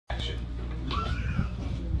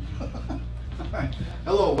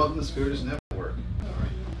Hello, welcome to Spiritist Network.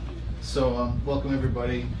 So, welcome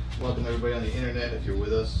everybody. Welcome everybody on the internet if you're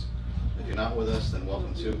with us. If you're not with us, then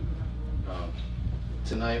welcome too.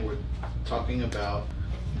 Tonight we're talking about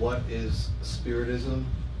what is Spiritism,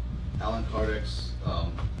 Allan Kardec's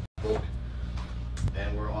book,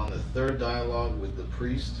 and we're on the third dialogue with the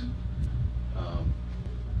priest,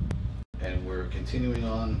 and we're continuing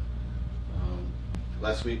on.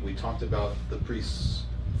 Last week we talked about the priest's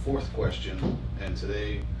fourth question, and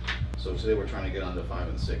today we're trying to get on to 5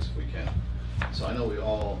 and 6 if we can. So I know we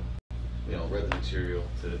all, read the material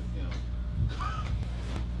to,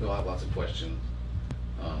 we all have lots of questions.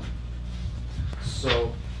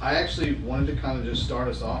 So I actually wanted to kind of just start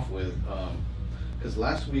us off with, because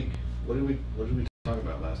last week, what did we talk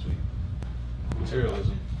about last week?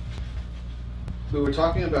 Materialism. We were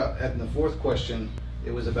talking about, in the fourth question,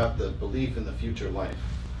 it was about the belief in the future life.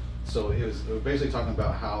 So we were basically talking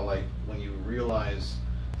about how, like, when you realize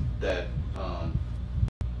that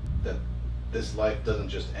that this life doesn't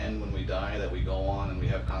just end when we die, that we go on and we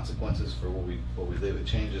have consequences for what we live. It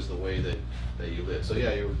changes the way that you live. So we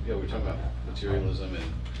were talking about materialism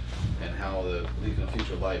and how the belief in a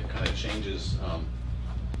future life kind of changes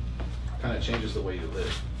the way you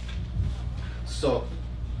live. So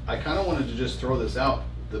I kind of wanted to just throw this out.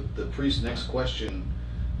 The priest's next question,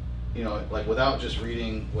 like, without just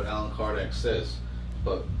reading what Allan Kardec says,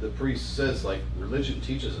 but the priest says, like, religion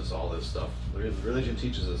teaches us all this stuff. Religion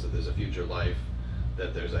teaches us that there's a future life,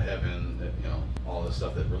 that there's a heaven, that, all this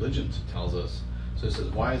stuff that religion tells us. So it says,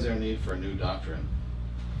 why is there a need for a new doctrine?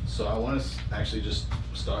 So I want to actually just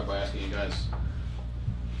start by asking you guys,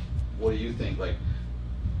 what do you think? Like,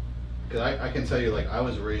 because I can tell you, like, I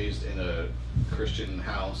was raised in a Christian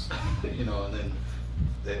house, and then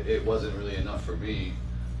it wasn't really enough for me.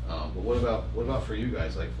 But what about for you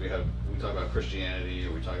guys? Like, we talk about Christianity,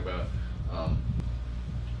 or we talk about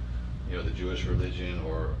the Jewish religion,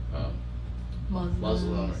 or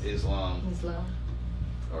Muslim or Islam,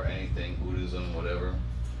 or anything, Buddhism, whatever.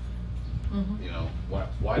 Mm-hmm.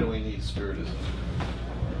 Why do we need Spiritism?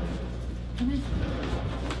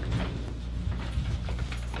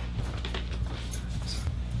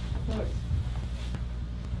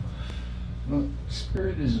 Well,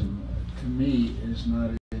 Spiritism to me is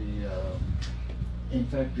not in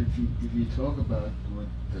fact, if you talk about what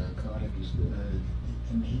Kardec is,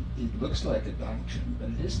 it looks like a doctrine, but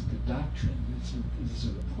it isn't a doctrine. It's a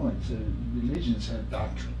point. Religions have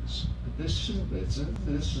doctrines, but this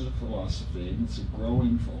is a philosophy, and it's a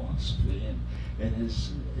growing philosophy, and it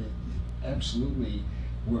is absolutely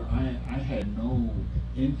where I had no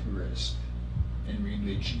interest in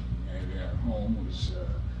religion. Our home was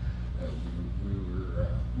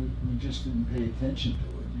we just didn't pay attention to it.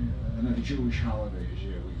 And on the Jewish holidays, we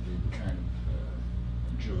did kind of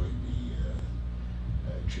enjoy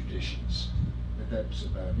the traditions, but that was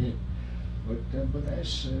about it. But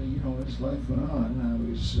as as life went on, I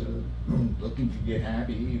was looking to get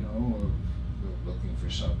happy, or looking for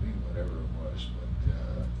something, whatever it was.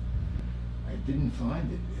 But I didn't find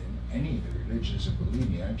it in any of the religions. And believe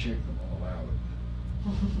me, I checked them all out.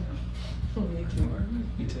 Me too.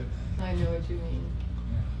 Me too. I know what you mean.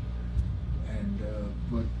 Yeah. And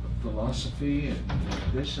but philosophy and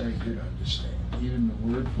this I did understand. Even the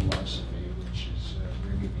word philosophy, which is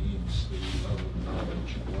really means the love of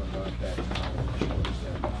knowledge. What about that knowledge? What is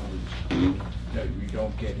that knowledge that we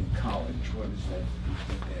don't get in college? What is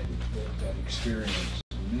that experience?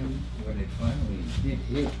 And then when it finally did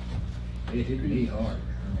hit, it hit me hard.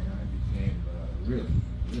 I mean, I became really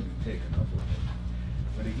taken up with it.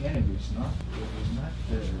 But again, it was not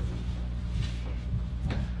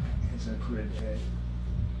as I put it,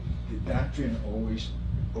 the doctrine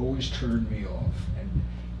always turned me off. And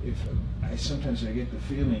if sometimes I get the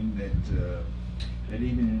feeling that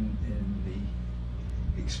even in the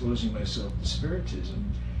exposing myself to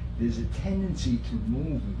Spiritism, there's a tendency to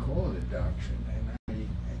move and call it a doctrine, and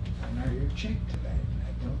I object to that.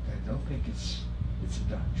 I don't think it's a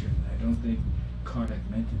doctrine. I don't think Kardec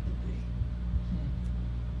meant it to be.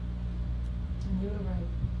 You were right.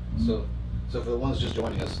 So for the ones just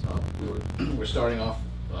joining us, we're starting off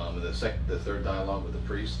with the third dialogue with the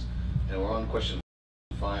priest, and we're on question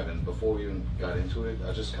 5. And before we even got into it, I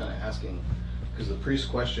was just kind of asking, because the priest's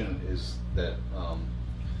question is that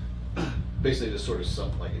basically just sort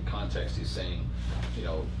of like in context, he's saying,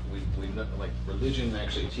 we like religion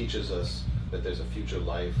actually teaches us that there's a future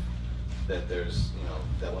life, that there's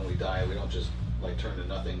that when we die we don't just like turn to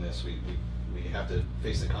nothingness. We have to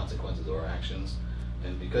face the consequences of our actions.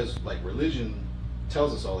 And because, like, religion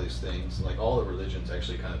tells us all these things, like all the religions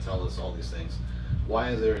actually kind of tell us all these things, why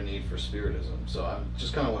is there a need for Spiritism? So I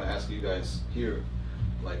just kind of want to ask you guys here,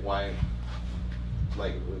 like why,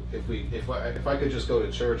 like if I could just go to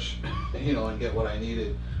church, you know, and get what I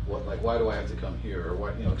needed, why do I have to come here, or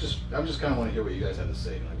why, you know, I'm just kind of want to hear what you guys have to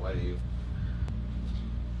say. Like, why do you?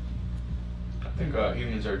 I think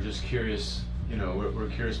humans are just curious. You know, we're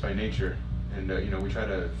curious by nature, and you know, we try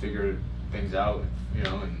to figure things out. You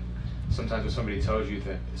know, and sometimes when somebody tells you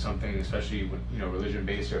that something, especially when, you know,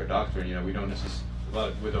 religion-based or a doctrine, you know, we don't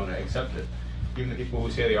accept it. Even the people who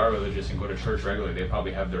say they are religious and go to church regularly, they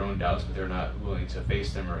probably have their own doubts, but they're not willing to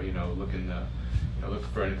face them or, you know, look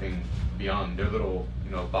for anything beyond their little,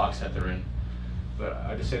 you know, box that they're in. But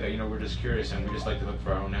I just say that, you know, we're just curious and we just like to look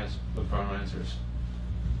for our own answers.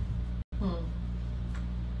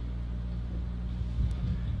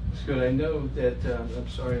 It's good. I know that, I'm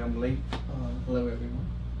sorry I'm late. Hello, everyone.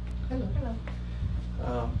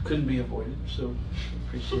 Hello. Couldn't be avoided, so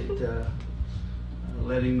appreciate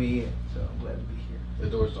letting me in. So I'm glad to be here. The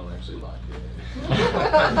doors don't actually lock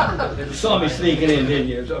yet. You saw me sneaking in, didn't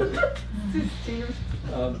you? So,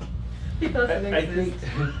 He doesn't exist.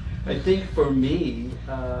 I think for me,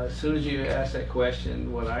 as soon as you asked that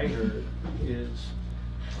question, what I heard is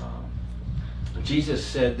Jesus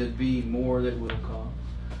said there'd be more that will come.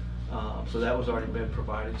 So that was already been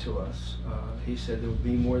provided to us. He said there would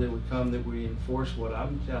be more that would come that would reinforce what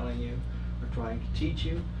I'm telling you or trying to teach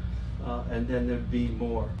you, and then there'd be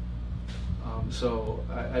more. So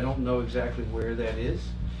I don't know exactly where that is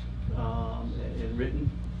in written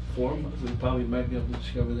form. We probably might be able to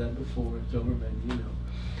discover that before it's over, maybe, you know.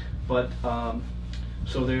 But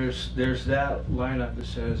so there's that lineup that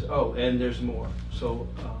says, oh, and there's more. So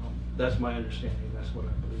that's my understanding. That's what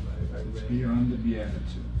I believe I read. Beyond the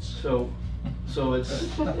Beatitudes. So it's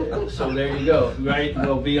so there you go, right?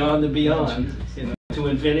 Well, beyond the beyond, you know, to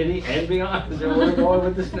infinity and beyond. Is that where we're going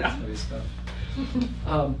with this now?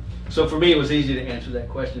 So for me, it was easy to answer that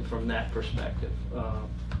question from that perspective.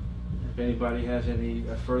 If anybody has any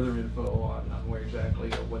further info on where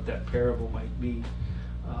exactly or what that parable might be,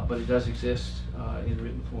 but it does exist in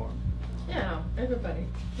written form. Yeah, everybody.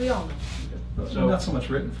 We all know. So- not so much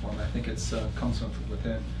written form. I think it's comes from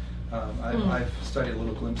within. I've studied a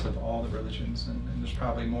little glimpse of all the religions, and there's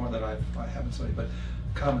probably more that I haven't studied. But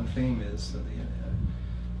the common theme is that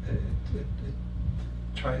it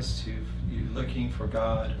tries to you looking for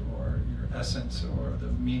God or your essence or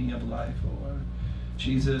the meaning of life or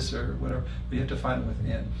Jesus or whatever. But you have to find it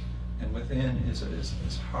within, and within is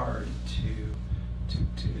hard to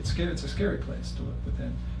it's a scary place to look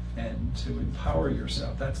within and to empower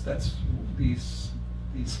yourself. That's these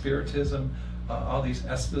spiritism. All these,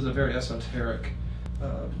 those are very esoteric,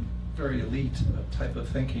 very elite type of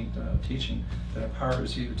thinking, teaching that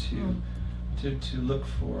empowers you to look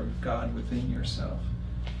for God within yourself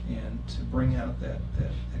and to bring out that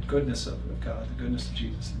goodness of God, the goodness of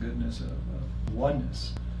Jesus, the goodness of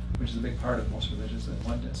oneness, which is a big part of most religions, and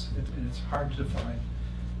oneness. It's hard to define.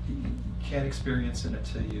 You can't experience it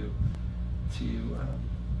until you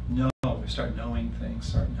start knowing things,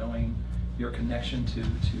 start knowing your connection to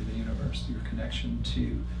the universe, your connection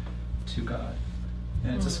to God.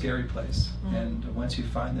 And it's a scary place. And once you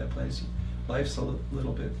find that place, life's a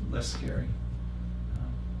little bit less scary.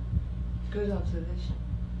 Good observation.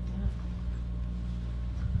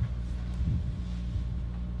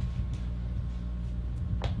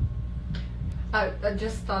 I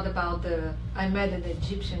just thought about I met an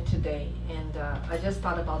Egyptian today, and I just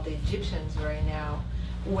thought about the Egyptians right now,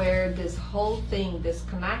 where this whole thing, this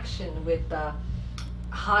connection with the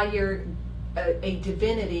higher, a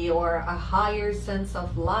divinity or a higher sense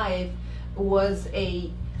of life was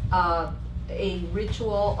a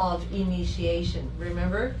ritual of initiation.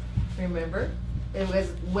 Remember? It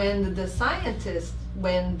was when the scientists,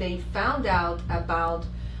 when they found out about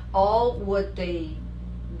all what they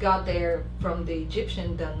got there from the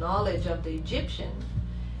Egyptian, the knowledge of the Egyptian,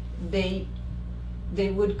 they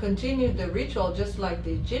would continue the ritual just like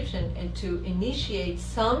the Egyptian, and to initiate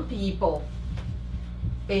some people,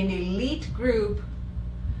 an elite group,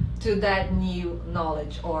 to that new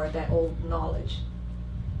knowledge or that old knowledge.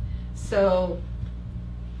 So,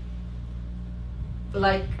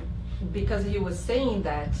 like, because he was saying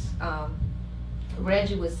that,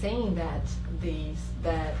 Reggie was saying that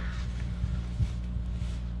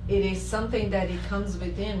it is something that it comes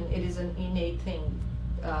within. It is an innate thing.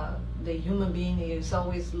 The human being is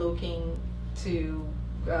always looking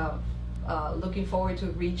forward to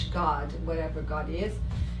reach God, whatever God is,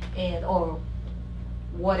 or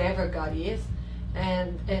whatever God is.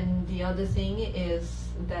 And the other thing is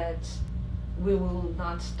that we will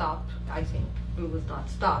not stop. I think we will not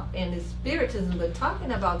stop. And the Spiritism, but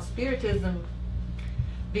talking about Spiritism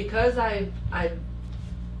because I've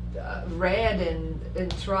read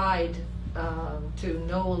and tried to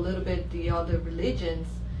know a little bit the other religions,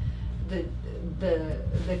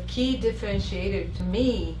 the key differentiator to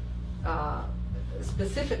me,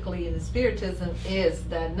 specifically in the Spiritism, is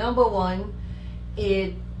that number one,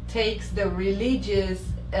 it takes the religious,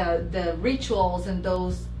 the rituals and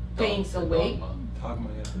those things away. Dogma,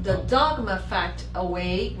 yeah. The dogma fact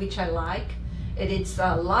away, which I like. It's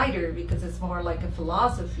lighter because it's more like a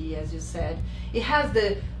philosophy, as you said. It has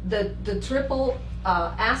the triple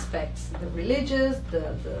aspects: the religious,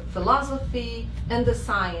 the philosophy, and the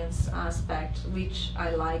science aspect, which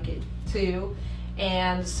I like it too.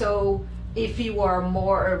 And so, if you are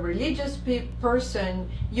more a religious person,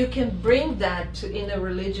 you can bring that in a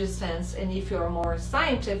religious sense, and if you are more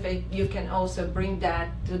scientific, you can also bring that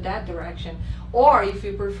to that direction. Or if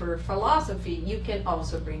you prefer philosophy, you can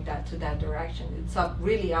also bring that to that direction. It's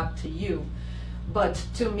really up to you. But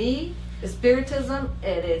to me, Spiritism,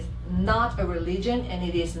 it is not a religion, and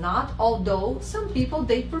it is not, although some people,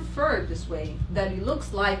 they prefer it this way, that it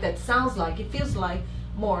looks like, that sounds like, it feels like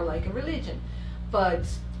more like a religion. But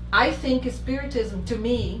I think Spiritism, to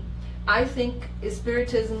me, I think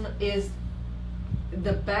Spiritism is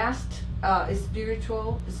the best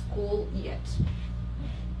spiritual school yet.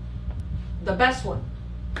 The best one.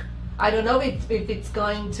 I don't know if it's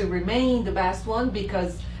going to remain the best one,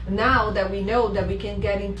 because now that we know that we can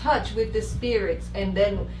get in touch with the spirits, and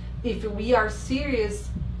then if we are serious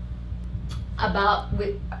about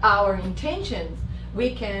with our intentions,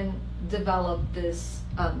 we can develop this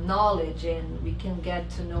knowledge, and we can get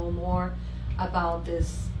to know more about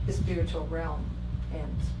this spiritual realm.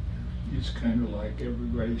 And it's kind of like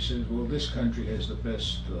everybody says, well, this country has the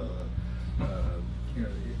best, you know,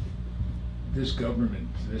 this government,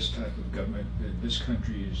 this type of government, this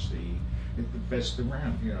country is the best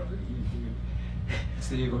around. You know, It's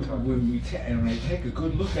the ego talk. when and I take a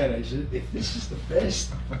good look at it, I said, if this is the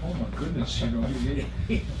best, oh my goodness, you know,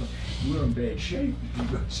 we're in bad shape.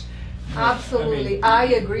 Because, absolutely, I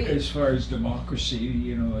mean, I agree. As far as democracy,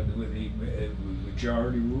 you know, with the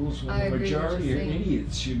majority rules, well, I the agree with majority what are you're saying.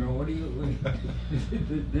 idiots. You know, what do you?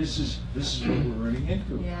 This is what we're running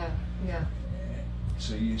into. Yeah, yeah.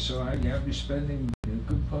 So I've been spending a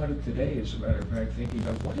good part of today, as a matter of fact, thinking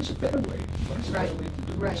about what is a better way. What is a better way to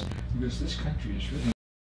do this? Because this country is really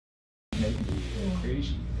making me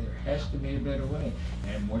crazy. There has to be a better way.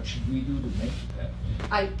 And what should we do to make it that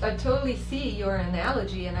way? I totally see your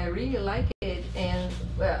analogy, and I really like it. And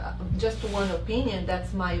just one opinion,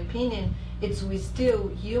 that's my opinion, it's we still,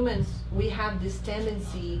 humans, we have this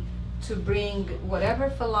tendency to bring whatever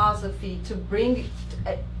philosophy,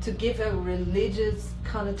 to give a religious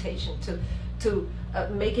connotation, to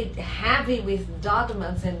make it heavy with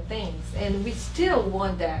dogmas and things. And we still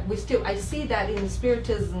want that. I see that in the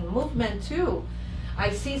Spiritism movement too. I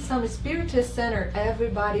see some Spiritist center,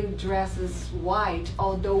 everybody dresses white,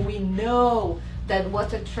 although we know that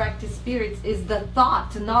what attracts spirits is the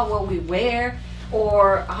thought, not what we wear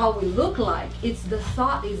or how we look like. It's the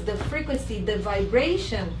thought, it's the frequency, the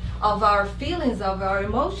vibration of our feelings, of our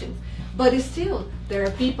emotions. But it's still, there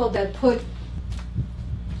are people that put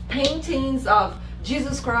paintings of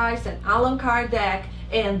Jesus Christ and Allan Kardec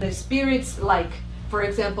and the spirits, like, for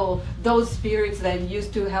example, those spirits that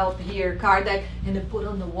used to help here, Kardec, and they put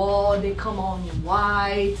on the wall, they come on in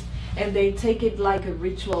white, and they take it like a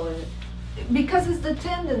ritual. Because it's the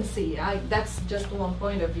tendency. That's just one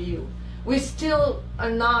point of view. We still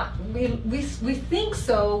are not, we think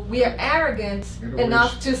so, we are arrogant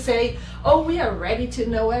enough to say, oh, we are ready to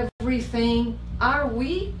know everything. Are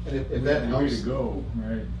we? And if that helps, to go,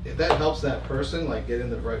 right? if that helps that person like get in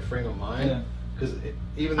the right frame of mind, because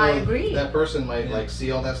even I though agree. that person might like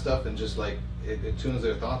see all that stuff and just like it tunes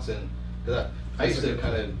their thoughts in. Because I used to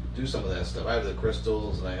kind of do some of that stuff. I have the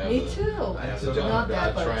crystals, and I have Me too. I have the Not John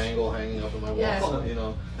that God much. triangle hanging up on my wall. Yes. You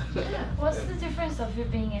know. Yeah. What's the difference of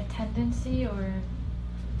it being a tendency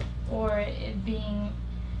or it being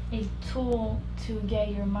a tool to get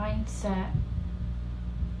your mindset,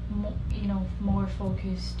 more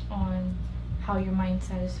focused on how your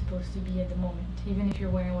mindset is supposed to be at the moment, even if you're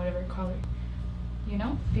wearing whatever color,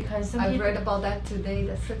 because some I've people, read about that today.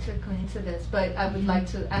 That's such a coincidence. But I would like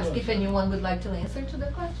to ask if anyone would like to answer to the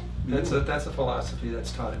question. That's a philosophy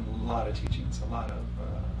that's taught in a lot of teachings. A lot of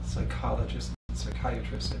psychologists and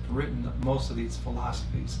psychiatrists have written most of these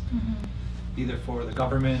philosophies, either for the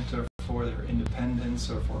government or for their independence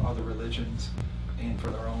or for other religions and for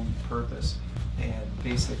their own purpose. And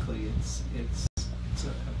basically, it's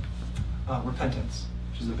repentance,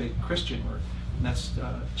 which is a big Christian word, and that's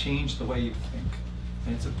change the way you think.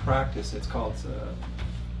 And it's a practice. It's called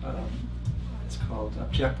it's called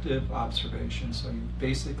objective observation. So you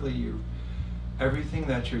basically, everything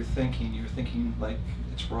that you're thinking like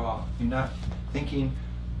it's raw. You're not thinking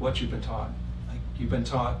what you've been taught. Like you've been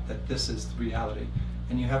taught that this is reality,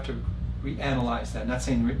 and you have to reanalyze that. Not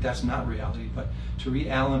saying that's not reality, but to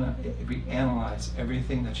reanalyze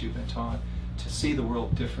everything that you've been taught, to see the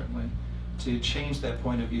world differently, to change that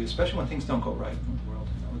point of view, especially when things don't go right in the world.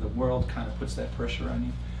 You know, the world kind of puts that pressure on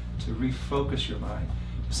you, to refocus your mind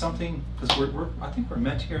to something, because I think we're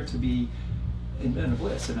meant here to be in a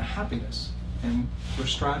bliss, in a happiness, and we're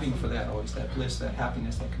striving for that always, that bliss, that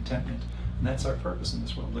happiness, that contentment, and that's our purpose in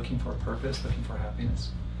this world, looking for a purpose, looking for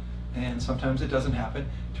happiness. And sometimes it doesn't happen.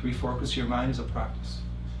 To refocus your mind is a practice.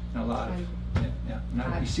 And a lot of,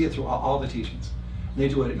 you see it through all the teachings. They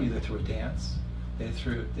do it either through a dance, they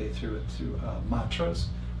threw it through mantras,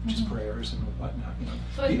 which is prayers and whatnot. You know,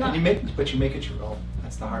 So it's not, you make it your own.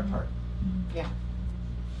 That's the hard part. Yeah.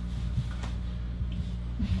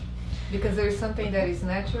 Because there's something that is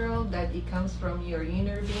natural, that it comes from your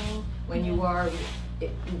inner being. When you are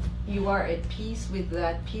at peace with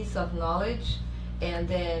that piece of knowledge, and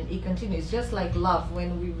then it continues. Just like love,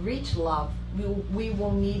 when we reach love, we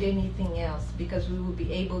won't need anything else, because we will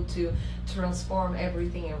be able to transform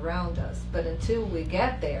everything around us. But until we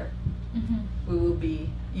get there, we will be,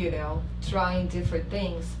 trying different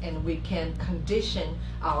things, and we can condition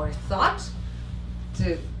our thoughts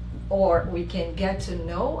to, or we can get to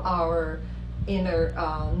know our inner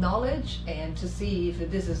knowledge, and to see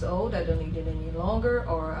if this is old, I don't need it any longer,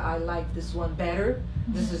 or I like this one better,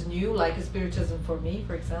 this is new, like Spiritism for me,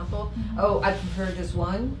 for example. Oh, I prefer this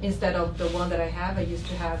one instead of the one that I have. I used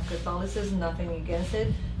to have Catholicism, nothing against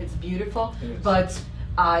it, it's beautiful, but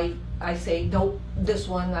I say, no, this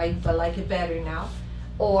one, I like it better now.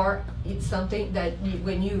 Or it's something that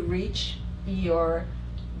when you reach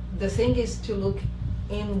the thing is to look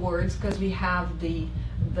inwards, because we have the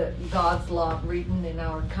God's law written in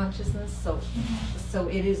our consciousness, so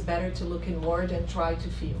it is better to look inward and try to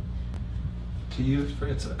feel. To you,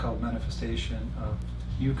 it's called manifestation.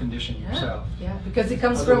 You condition yourself. Yeah, because it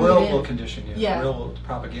comes the from world within. will condition you. Yeah. The world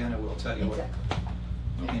propaganda will tell you Exactly.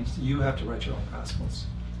 what. And you have to write your own gospels.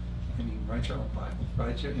 I mean, write your own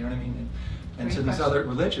Bible. You know what I mean? And Great so these question. other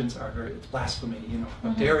religions are it's blasphemy.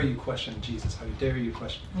 How dare you question Jesus? How dare you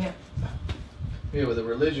question? Yeah. Yeah, with a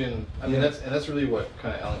religion, I mean, Yeah. that's really what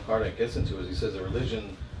kind of Alan Kardec gets into, is he says a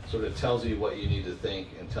religion sort of tells you what you need to think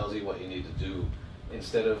and tells you what you need to do,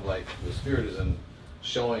 instead of, like, with Spiritism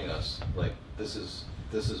showing us, like, this is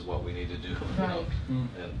what we need to do, you know? Right. And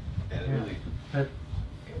it Yeah. really, But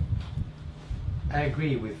I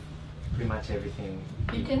agree with pretty much everything.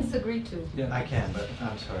 You can disagree too. Yeah. I can, but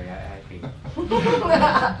I'm sorry, I agree.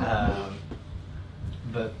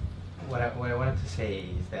 But what I wanted to say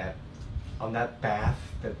is that on that path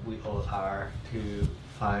that we all are to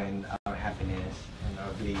find our happiness and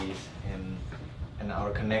our bliss and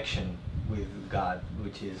our connection with God,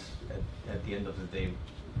 which is at the end of the day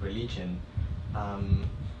religion,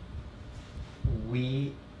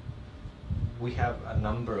 we have a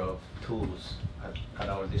number of tools at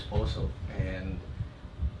our disposal, and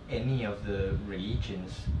any of the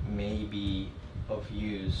religions may be of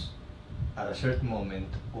use at a certain moment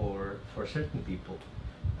or for certain people.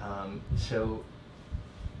 So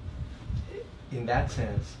in that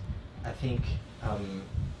sense, I think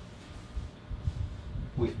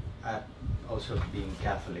with also being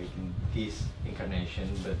Catholic in this incarnation,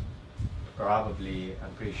 but probably,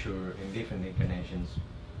 I'm pretty sure, in different incarnations,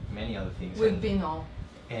 many other things. We've been all.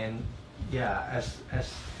 And yeah,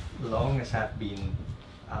 as long as I've been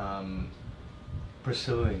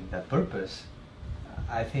pursuing that purpose,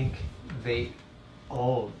 I think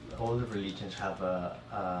all the religions have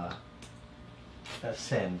a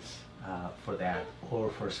sense for that, or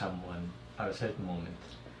for someone at a certain moment.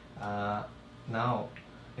 Now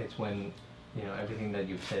it's when everything that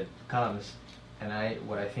you've said comes, and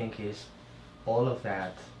what I think is all of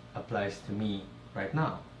that applies to me right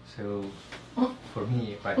now. So for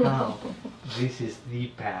me right now, this is the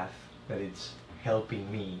path that it's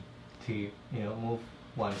helping me to move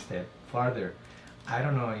one step farther. I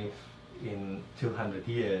don't know if in 200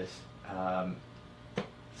 years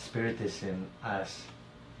Spiritism has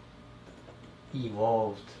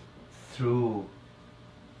evolved through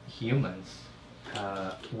humans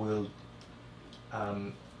will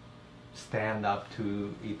stand up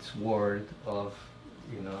to its word of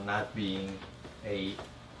not being a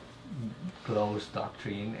closed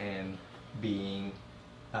doctrine and being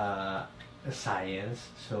a science,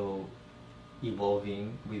 so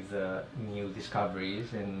evolving with new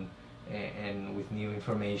discoveries and with new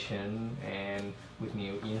information and with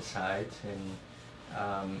new insights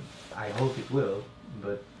I hope it will,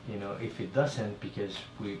 but you know, if it doesn't, because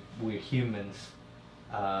we're humans,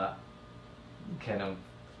 kind of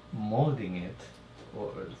molding it,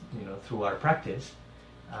 or you know, through our practice,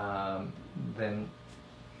 then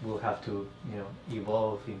we'll have to, you know,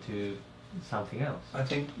 evolve into something else. I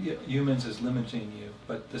think humans is limiting you,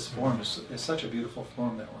 but this form is such a beautiful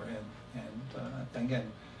form that we're in, and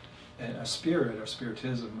again, and a spirit or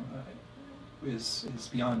spiritism is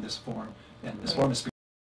beyond this form, and this form is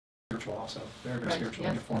spiritual also, very, very spiritual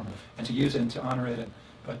in your form, and to use it and to honor it,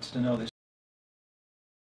 but to know that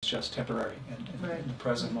it's just temporary and in the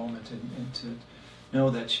present moment, and to know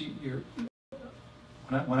that you're.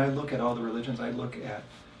 When I look at all the religions, I look at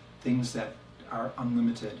things that are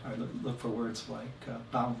unlimited. I look for words like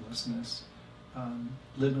boundlessness,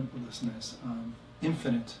 limitlessness,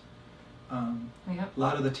 infinite. A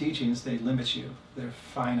lot of the teachings, they limit you. They're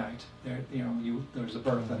finite. There's a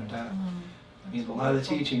birth and a death. I mean, a lot of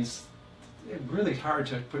the teachings, it's really hard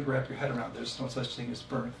to wrap your head around. There's no such thing as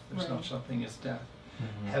birth. There's no such thing as death.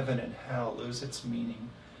 Heaven and hell lose its meaning,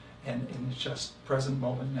 and it's just present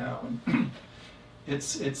moment now. And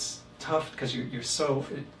it's tough because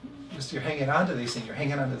you're hanging on to these things. You're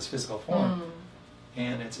hanging on to this physical form,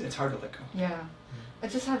 and it's hard to let go. Yeah. I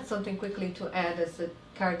just had something quickly to add, is that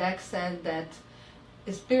Kardec said that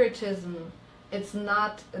Spiritism, it's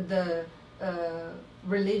not the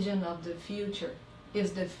religion of the future,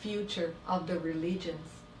 it's the future of the religions.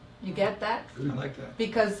 You get that? I like that.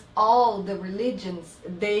 Because all the religions,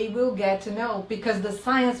 they will get to know, because the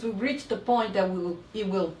science will reach the point that it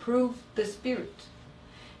will prove the spirit.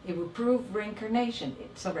 It will prove reincarnation.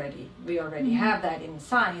 We already have that in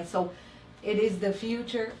science. So it is the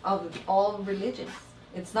future of all religions.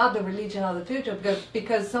 It's not the religion of the future,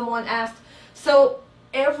 because someone asked, so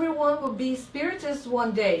everyone will be Spiritist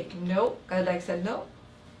one day. No, Kardec said no.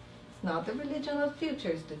 It's not the religion of the future.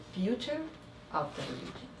 It's the future of the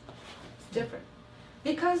religion. It's different.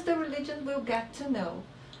 Because the religion will get to know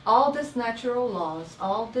all these natural laws,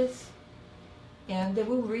 all this, and they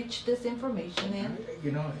will reach this information in.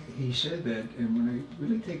 You know, he said that, and when I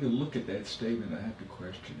really take a look at that statement, I have to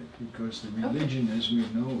question it, because the religion, as we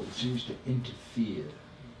know, it seems to interfere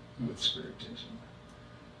with Spiritism.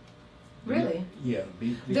 Really? Yeah.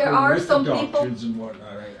 There are with some the people. doctrines and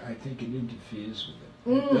whatnot, I think it interferes with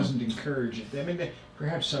it. It doesn't encourage it. I mean,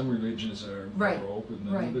 perhaps some religions are more open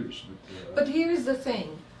than others. But here's the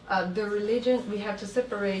thing. The religion, we have to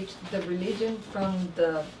separate the religion from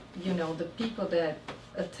the people that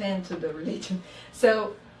attend to the religion.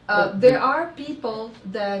 So there are people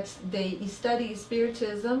that they study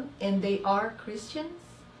Spiritism and they are Christians,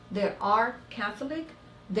 they are Catholic,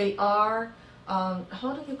 they are,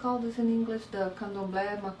 how do you call this in English, the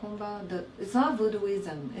Candomblé, Macumba, it's not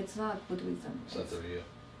Voodooism, it's not Voodooism. Santeria.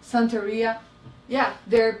 Santeria. Yeah,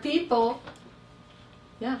 there are people,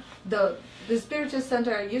 the Spiritist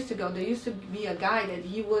center I used to go, there used to be a guy that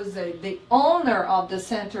he was the owner of the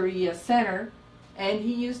Santeria center, and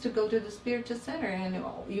he used to go to the Spiritist center, and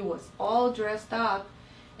he was all dressed up,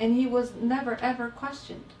 and he was never ever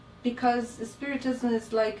questioned, because Spiritism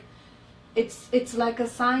is like, it's like a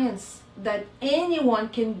science that anyone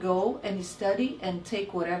can go and study and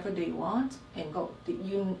take whatever they want and go.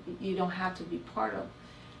 You don't have to be part of.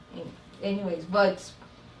 Anyways, but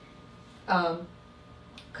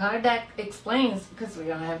Kardec explains, because we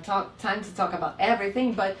don't have time to talk about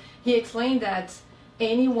everything, but he explained that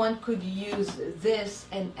anyone could use this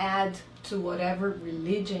and add to whatever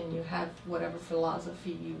religion you have, whatever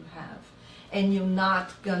philosophy you have, and you're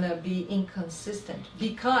not gonna be inconsistent,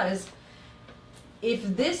 because if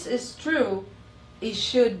this is true, it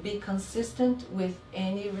should be consistent with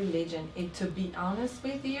any religion. And to be honest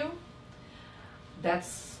with you,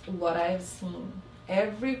 that's what I've seen.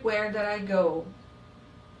 Everywhere that I go,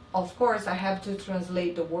 of course I have to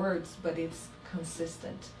translate the words, but it's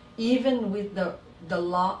consistent. Even with the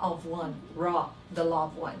law of one, the law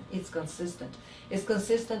of one, it's consistent. It's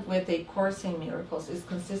consistent with A Course in Miracles. It's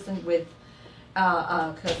consistent with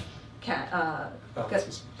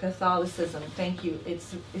Catholicism. Thank you.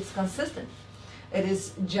 It's consistent. It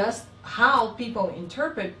is just how people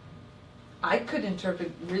interpret. I could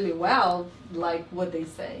interpret really well, like what they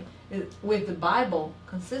say with the Bible,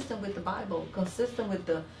 consistent with the Bible, consistent with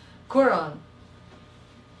the Quran.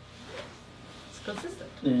 It's consistent.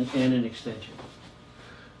 And an extension.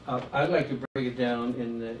 I'd like to break it down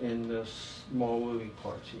in the small moving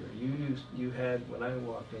parts here. You had, when I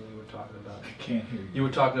walked in, you were talking about. I can't hear you. You were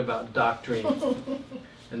talking about doctrine,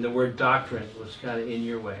 and the word doctrine was kind of in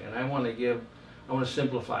your way. And I want to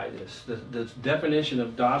simplify this. The definition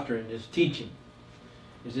of doctrine is teaching.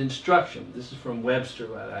 is instruction. This is from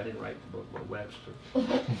Webster. I didn't write the book, but Webster.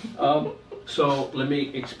 So let me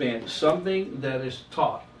expand. Something that is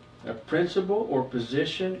taught, a principle or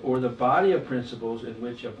position or the body of principles in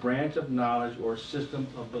which a branch of knowledge or system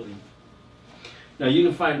of belief. Now you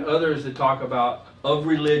can find others that talk about of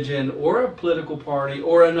religion or a political party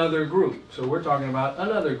or another group. So we're talking about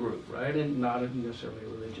another group, right? And not necessarily a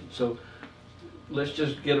religion. So let's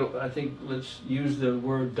just let's use the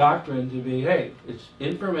word doctrine to be, hey, it's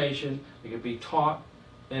information that can be taught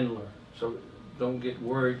and learned. So don't get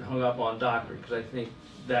worried, hung up on doctrine, because I think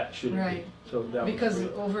that shouldn't Right. be. So that Because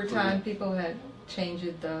was over time, people had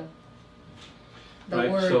changed the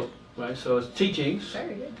right, word. So it's teachings.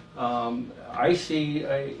 Very good. I see,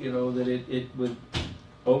 that it would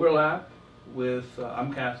overlap with,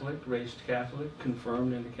 I'm Catholic, raised Catholic,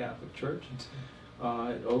 confirmed in the Catholic Church.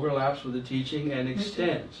 It overlaps with the teaching and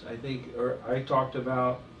extends. I talked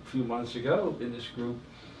about a few months ago in this group,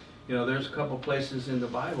 there's a couple places in the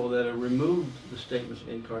Bible that have removed the statements of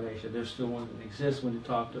incarnation. There's still one that exists when it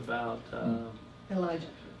talked about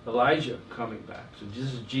Elijah coming back. So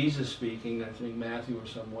this is Jesus speaking. I think Matthew or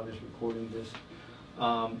someone is recording this.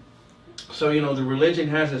 So the religion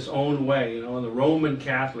has its own way. And the Roman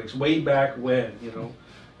Catholics, way back when,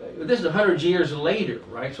 this is 100 years later,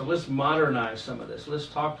 right? So let's modernize some of this. Let's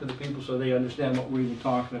talk to the people so they understand what we're even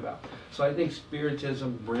talking about. So I think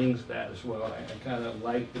Spiritism brings that as well. I kind of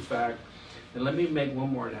like the fact. And let me make one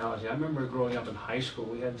more analogy. I remember growing up in high school,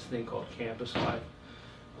 we had this thing called campus life.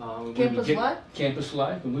 Campus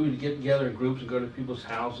life, and we would get together in groups and go to people's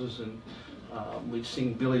houses, and we'd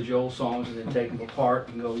sing Billy Joel songs and then take them apart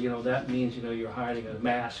and go, that means you're hiding a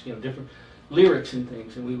mask, different lyrics and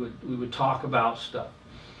things, and we would talk about stuff.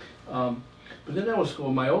 But then that was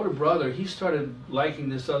cool. My older brother, he started liking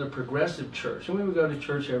this other progressive church, and we would go to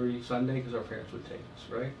church every Sunday because our parents would take us,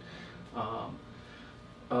 right?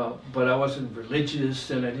 But I wasn't religious,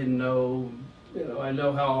 and I didn't know. I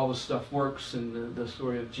know how all this stuff works and the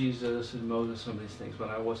story of Jesus and Moses, some of these things, but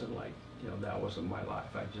I wasn't like, that wasn't my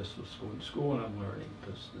life. I just was going to school and I'm learning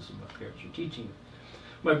because this is what my parents are teaching me.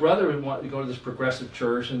 My brother would want to go to this progressive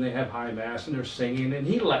church and they have high mass and they're singing, and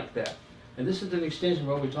he liked that. And this is an extension of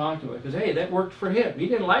what we talked about, because hey, that worked for him. He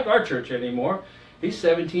didn't like our church anymore. He's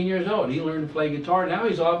 17 years old. He learned to play guitar. Now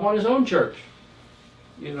he's off on his own church.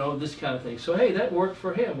 This kind of thing. So hey, that worked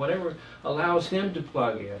for him. Whatever allows him to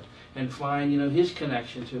plug in and find, his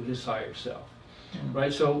connection to his higher self,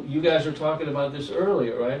 right? So you guys were talking about this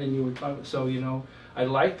earlier, right? And you were talking. So I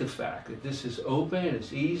like the fact that this is open.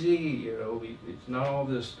 It's easy. It's not all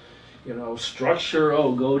this, structure.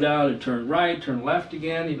 Oh, go down and turn right, turn left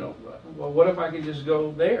again. Well, what if I could just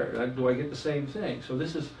go there? Do I get the same thing? So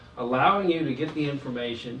this is allowing you to get the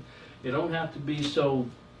information. You don't have to be so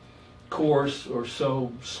coarse or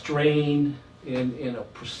so strained in a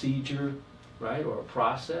procedure, right, or a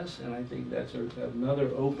process, and I think that's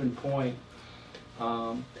another open point.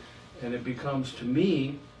 And it becomes, to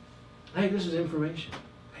me, hey, this is information.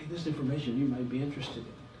 Hey, this is information you might be interested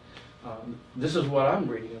in. This is what I'm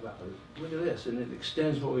reading about. Look at this, and it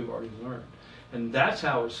extends what we've already learned. And that's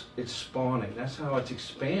how it's spawning. That's how it's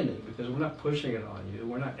expanding, because we're not pushing it on you.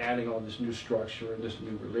 We're not adding all this new structure and this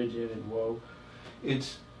new religion and woe.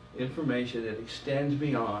 It's information that extends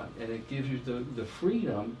beyond, and it gives you the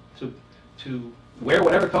freedom to wear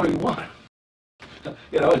whatever color you want.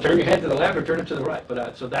 And turn your head to the left or turn it to the right.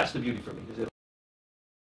 But so that's the beauty for me, because it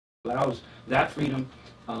allows that freedom,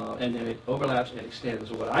 and then it overlaps and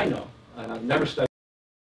extends what I know. And I've never studied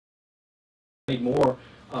more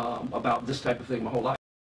about this type of thing my whole life,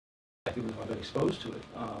 even though I've been exposed to it.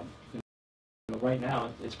 Right now,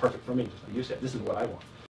 it's perfect for me. Just like you said, this is what I want,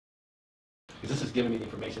 because this is giving me the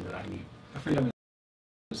information that I need. Freedom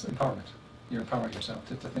is empowerment. You're empowering yourself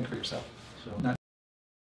to think for yourself, so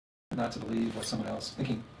not to believe what someone else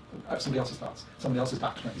thinking, somebody else's thoughts, somebody else's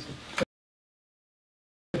doctrines.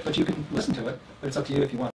 But you can listen to it. But it's up to you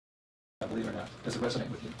if you want to believe it or not. Does it resonate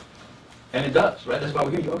with you? And it does, right? That's why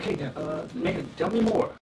we're here. Okay, man, tell me more.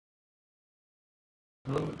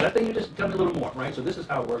 That thing you just tell me a little more, right? So this is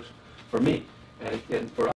how it works for me,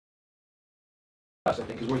 and for us, I think,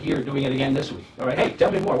 because we're here doing it again this week. All right, hey,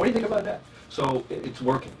 tell me more. What do you think about that? So it's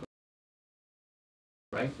working,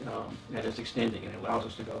 right? And it's extending, and it allows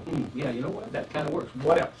us to go, yeah, you know what? That kind of works.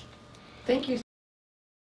 What else? Thank you,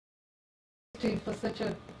 Steve, for such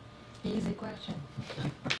a easy question.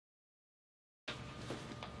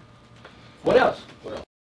 What else?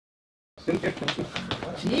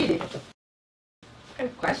 Gee, what kind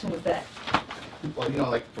of question was that? Well,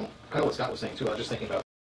 like from kind of what Scott was saying too, I was just thinking about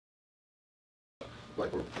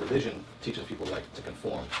like religion teaches people like to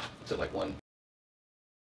conform to like one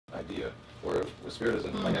idea. Where with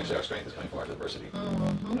Spiritism, like actually our strength is coming from our diversity.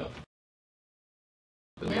 You know,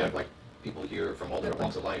 but we have like people here from all different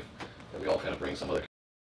walks of life, and we all kind of bring some other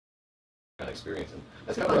kind of experience. And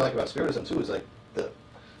that's kind of what I like about Spiritism too. Is like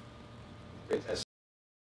as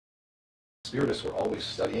Spiritists, we're always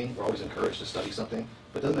studying. We're always encouraged to study something,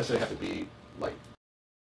 but it doesn't necessarily have to be like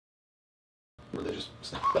religious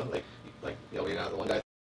stuff. like you know, the one guy in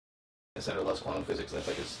the center loves quantum physics. And that's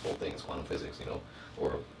like his whole thing is quantum physics. You know,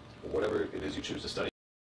 or whatever it is you choose to study.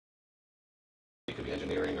 It could be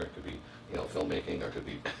engineering, or it could be, you know, filmmaking, or it could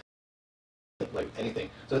be like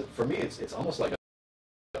anything. So for me, it's almost like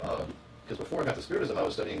because before I got to Spiritism, I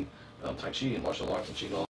was studying Tai Chi and martial arts and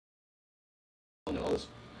Qigong and all this,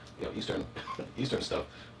 you know, Eastern stuff,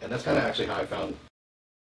 and that's kind of actually how I found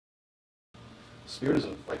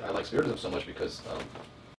Spiritism. Like I like Spiritism so much because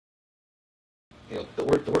you know, the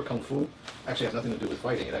word Kung Fu actually has nothing to do with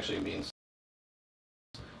fighting. It actually means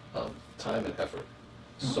time and effort.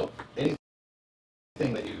 So anything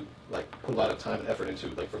that you like put a lot of time and effort into,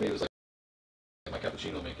 like for me it was like my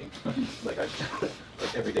cappuccino making. like I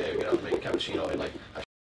like every day, you know, make a cappuccino, and like I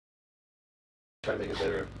try to make it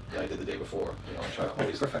better than I did the day before. You know, I try to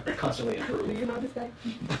always constantly improve. Do you know this guy?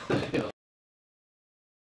 You know.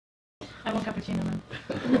 I want cappuccino, man.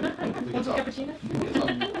 We Want can some talk. cappuccino?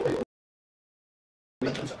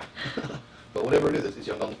 But whatever it is, it's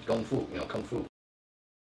your Kung Fu, you know, Kung Fu.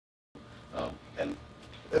 And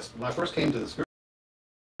that's when I first came to the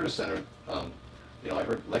Spiritist Center. You know, I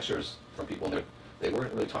heard lectures from people, and they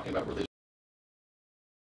weren't really talking about religion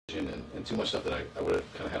and too much stuff that I would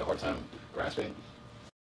have kind of had a hard time grasping.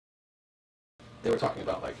 They were talking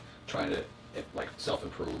about like trying to like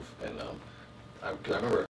self-improve, and because I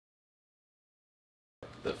remember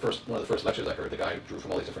one of the first lectures I heard, the guy drew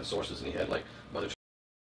from all these different sources, and he had like Mother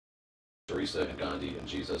Teresa and Gandhi and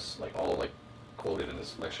Jesus like all like quoted in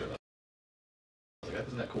his lecture. And I was like,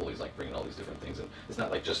 isn't that cool? He's like bringing all these different things, and it's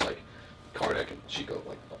not like just like Kardec and Chico,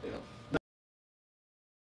 like, you know.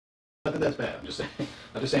 Not that that's bad. I'm just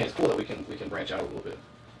saying it's cool that we can branch out a little bit,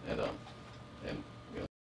 and you know.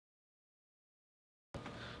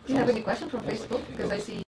 Do you have any questions from almost Facebook? like anything Because I goes.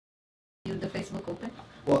 see the Facebook open.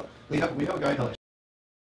 Well, we have a guy named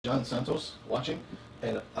John Santos watching,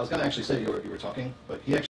 and I was gonna actually say you were talking, but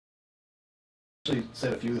he actually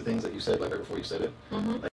said a few of the things that you said like right before you said it.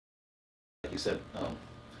 Mm-hmm. Like he said,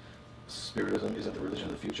 Spiritism isn't the religion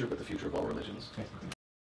of the future, but the future of all religions.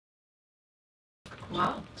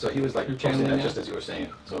 Wow. So he was like You're posting channeling that that? just as you were saying.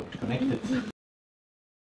 So Connected.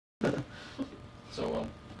 so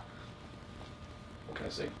what can I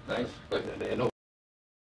say? Nice. But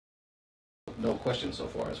no questions so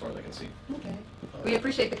far, as far as I can see. Okay. We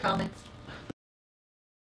appreciate the comments.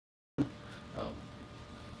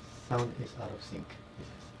 Sound is out of sync.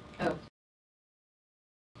 Oh.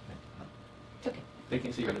 Okay. They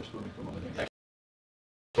can see your lips moving from over there.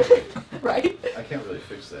 Right? I can't really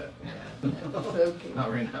fix that. Okay.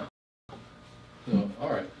 Not right now. So, all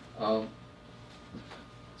right.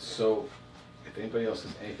 So, if anybody else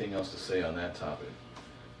has anything else to say on that topic,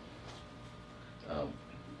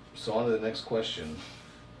 so on to the next question.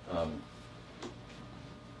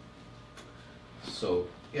 So,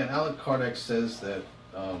 yeah, Allan Kardec says that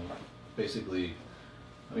basically,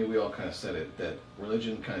 I mean, we all kind of said it, that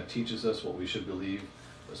religion kind of teaches us what we should believe,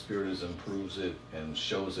 but Spiritism proves it and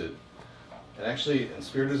shows it. And actually, and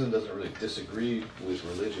Spiritism doesn't really disagree with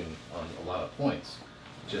religion on a lot of points,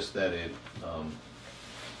 just that it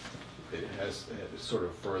sort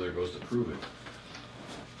of further goes to prove it.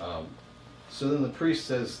 So then the priest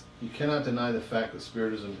says, you cannot deny the fact that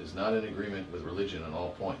Spiritism is not in agreement with religion on all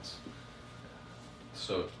points.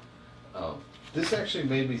 So this actually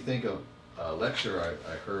made me think of a lecture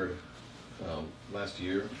I heard last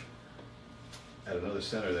year at another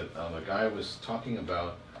center, that a guy was talking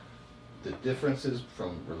about the differences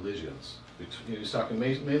from religions. He was talking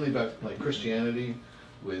mainly about like Christianity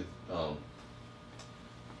with,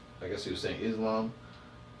 I guess he was saying Islam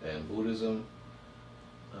and Buddhism,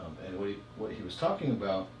 and what he was talking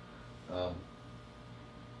about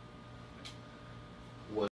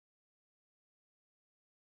was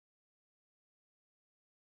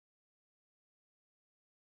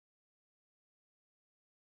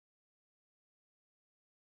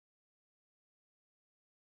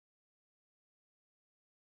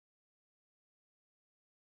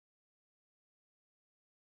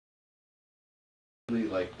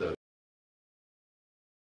like the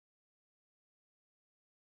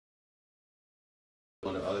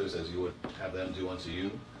unto others as you would have them do unto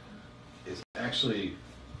you is actually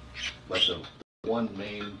like the one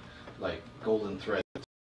main like golden thread.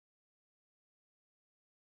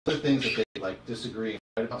 Other things that they like disagree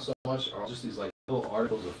write about so much are just these like little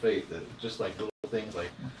articles of faith that just like little things like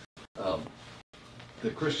the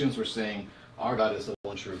Christians were saying our God is the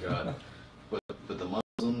one true God, but the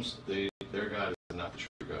Muslims their God is not the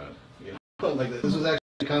true God. You know, like this was actually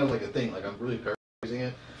kind of like a thing. Like I'm really paraphrasing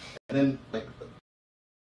it, and then like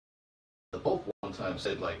the Pope one time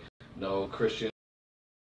said like no Christians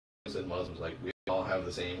and Muslims like we all have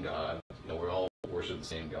the same God. You know, we're all worship the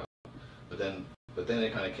same God. But then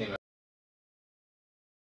it kind of came out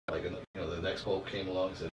like, you know, the next Pope came along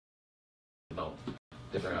and said, no,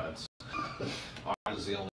 different gods. Ours is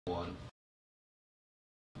the only one.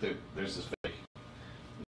 There's this fake.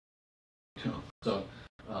 You know, so,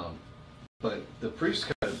 but the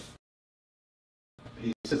priest kind of,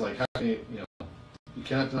 he says like, how can you know, you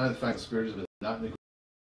cannot deny the fact that Spiritism is not an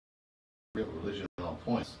agreeable religion on all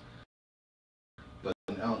points. But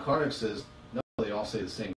then Alan Kardec says, no, they all say the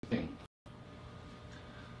same thing.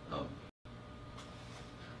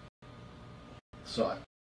 So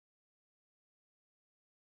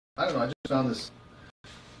I don't know. I just found this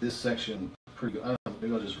section pretty good. I don't know.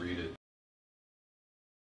 Maybe I'll just read it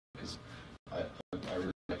because I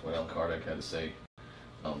really like what Alan Kardec had to say.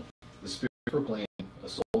 The Spirit proclaimed a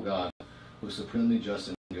sole God who is supremely just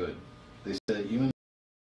and good. They said that human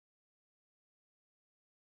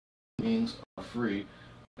beings are free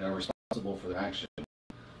and are responsible for their action,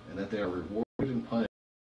 and that they are rewarded and punished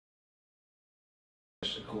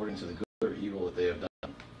according to the good or evil that they have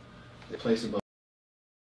done. They place above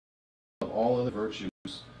all other virtues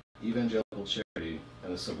evangelical charity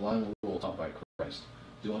and the sublime rule taught by Christ.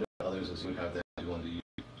 Do unto others as you would have them do unto you.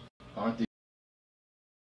 Aren't these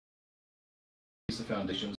the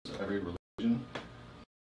foundations of every religion?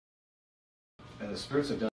 And the spirits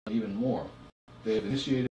have done even more. They have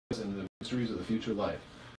initiated us into the mysteries of the future life,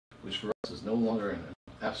 which for us is no longer an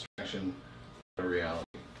abstraction but a reality.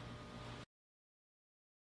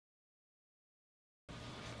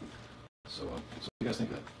 So what do you guys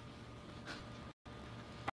think of that?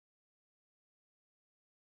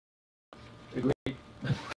 Agreed.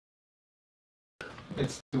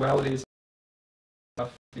 It's duality is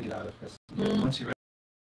tough to get out of this. Once you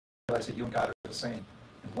realize that you and God are the same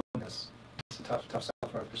and oneness, it's a tough sell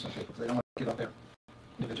for some people because they don't want to give up their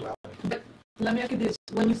individuality. But let me ask you this: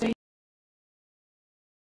 when you say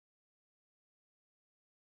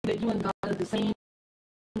that you and God are the same,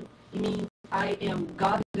 you mean I am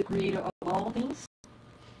God, the creator of all things?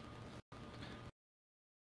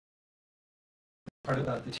 Part of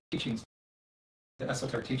the teachings, the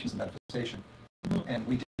esoteric teachings of manifestation, and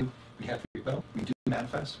we have free will, we do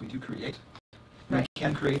manifest, we do create. We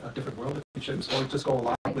can create a different world if we choose, or just go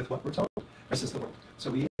along with what we're told. This is the world.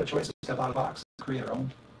 So we have a choice to step out of the box and create our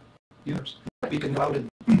own universe. We can go out and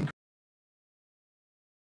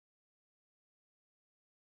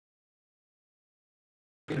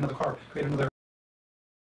create another car, create another,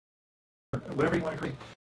 whatever you want to create.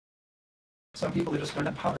 Some people, they're just going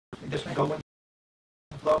to power. They just go with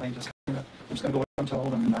the flow. They just, I'm just going to go until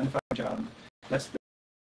I'm 9 to 5 job. That's the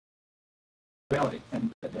reality,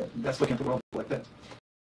 and that's looking at the world like this.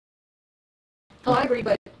 Oh, I agree,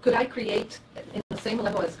 but could I create in the same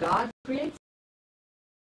level as God creates?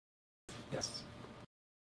 Yes.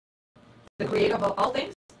 The creator of all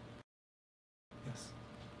things? Yes.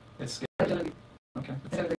 It's scary. Okay.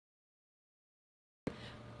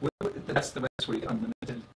 That's the best way,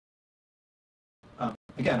 unlimited.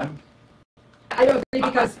 Again, I don't agree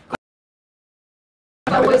because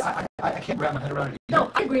I can't wrap my head around it.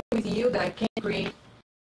 No, I agree with you that I can't create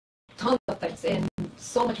tons of things and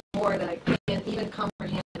so much more that I can't even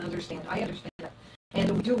comprehend and understand. I understand that.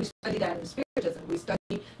 And we study that in Spiritism. We study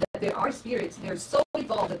that there are spirits, they're so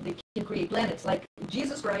evolved that they can create planets. Like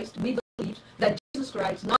Jesus Christ, we believe that Jesus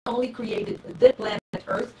Christ not only created the planet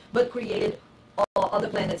Earth, but created all other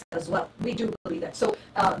planets as well. We do believe that. So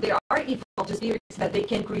there are evolved spirits that they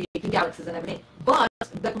can create the galaxies and everything. But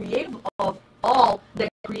the creator of all that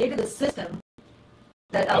created a system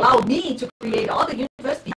that allowed me to create all the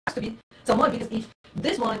universe, it has to be someone, because if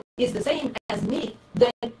this one is the same as me,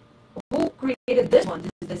 then who created this one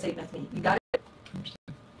is the same as me? You got it?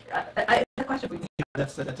 I have a question for you. Yeah,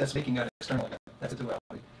 that's making it external. That's a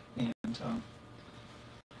duality. And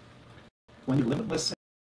when you're limitless,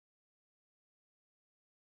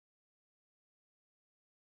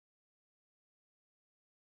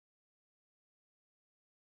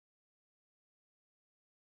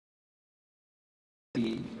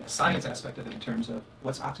 the science aspect of it in terms of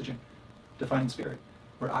what's oxygen, defining spirit.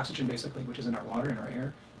 We're oxygen basically, which is in our water, in our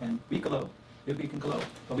air, and we glow. We can glow,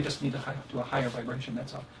 but we just need to do a higher vibration,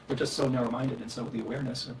 that's all. We're just so narrow-minded, and so the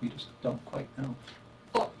awareness, we just don't quite know.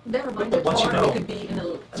 Well, never mind But that once you far, we know- could be in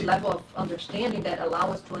a level of understanding that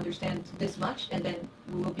allow us to understand this much, and then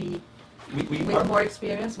we will be, we with are, more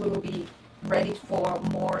experience, we will be ready for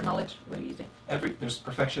more knowledge. What do you think? there's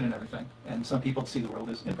perfection in everything, and some people see the world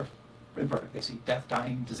as imperfect. They see death,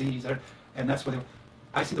 dying, disease, and that's where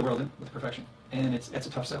I see the world with perfection, and it's a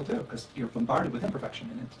tough sell too, because you're bombarded with imperfection,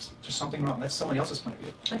 and it's just something wrong. That's somebody else's point of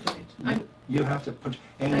view. I feel it. You have to put.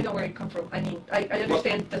 And I know where you come from. I mean, I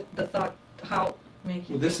understand the thought, how make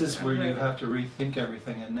you well, this think. is where I'm you ready. have to rethink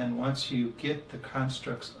everything, and then once you get the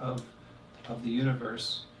constructs of the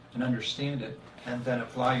universe and understand it, and then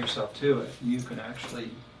apply yourself to it, you can actually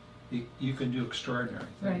you can do extraordinary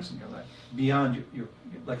things Right. in your life beyond your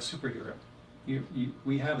like a superhero.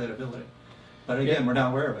 We have that ability, but again, we're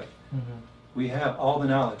not aware of it. We have all the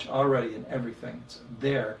knowledge already in everything. It's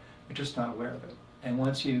there. You're just not aware of it. And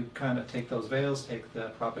once you kind of take those veils, take the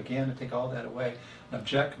propaganda, take all that away,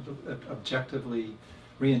 objectively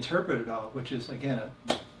reinterpret it all, which is, again,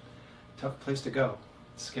 a tough place to go,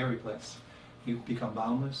 scary place. You become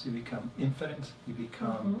boundless, you become infinite, you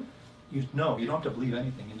become, you don't have to believe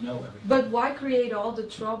anything, you know everything. But why create all the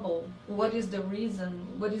trouble? What is the reason?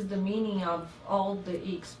 What is the meaning of all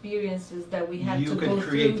the experiences that we had to go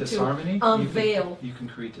create through disharmony. to unveil? You can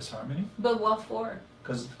create disharmony But what for?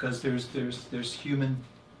 because there's human,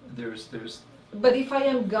 there's But if I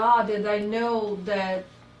am God and I know that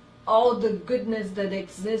all the goodness that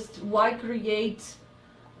exists, why create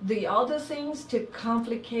the other things to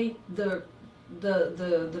complicate the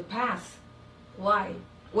path? Why?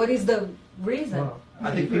 What is the reason? Well,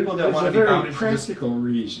 I think people don't There's want a to be very bounded to this. practical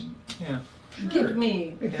reason. Yeah. Give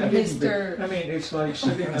me, Yeah, Mr. I mean, it's like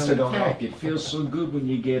sitting on Mr. a Don't pack. Know. It feels so good when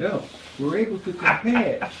you get up. We're able to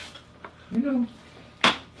compare. You know,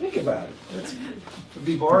 think about it. It'd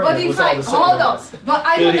be boring. But it if was all I, the same. hold on, but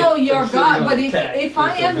I don't know you're Sitting God, on but a if cat. I It's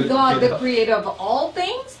a am good God, the kid. creator of all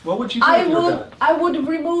things, What would you do I if you were would God? I would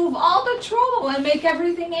remove all the trouble and make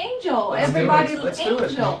everything angel. Let's do it. Everybody Let's do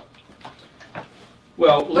it. angel.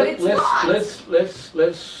 Well, But it's not.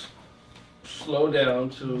 let's slow down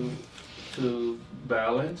to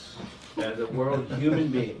balance as a world human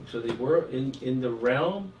being. So the world in the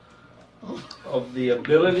realm of the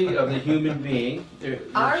ability of the human being,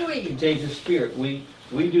 Are which we? contains a spirit. We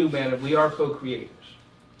are co-creators.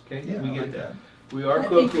 Okay, Yeah, we I get like that. that. We are I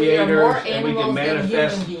think we are co-creators, more and we can animals than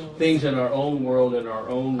manifest human beings. things in our own world, in our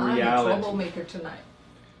own I'm a reality. troublemaker tonight.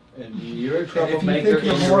 And you're a And if you troublemaker think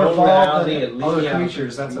you're in more your own evolved reality, at than least other yeah.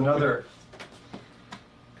 creatures, that's another.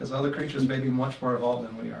 Because other creatures may be much more evolved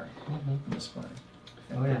than we are on this planet.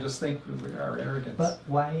 And Oh, yeah. we just think we are arrogant. But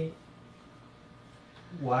why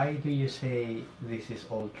do you say this is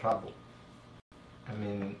all trouble? I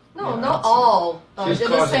mean, No, Yeah, not it's- all. She's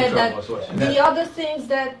Just causing said that trouble, is what she the said. other things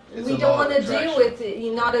that It's we a don't law of want to deal attraction. with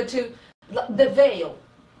in order to, the veil.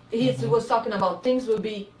 He was talking about things will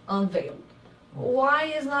be unveiled. Why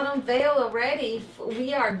is not unveiled already if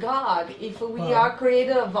we are God, if we Well, are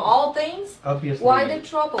creator of all things? obviously, Why the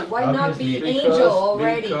trouble? Why not be obviously- angel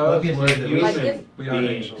already? Because Obviously, we're the human reason- Like we are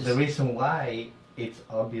beings. angels. the reason why it's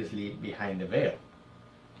obviously behind the veil,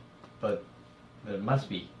 but there must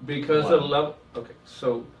be. Because Wow. of love. Okay,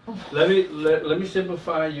 so let me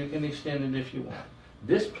simplify. You can extend it if you want.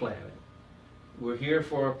 This planet, we're here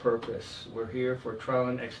for a purpose. We're here for trial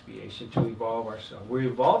and expiation to evolve ourselves. We're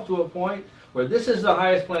evolved to a point where this is the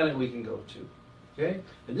highest planet we can go to. Okay,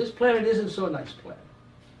 and this planet isn't so nice planet.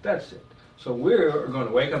 That's it. So we're going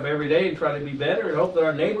to wake up every day and try to be better and hope that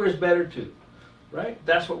our neighbor is better too. Right?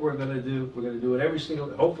 That's what we're going to do. We're going to do it every single.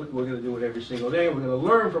 Hopefully, we're going to do it every single day. We're going to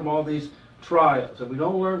learn from all these trials. If we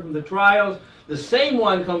don't learn from the trials, the same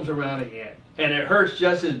one comes around again, and it hurts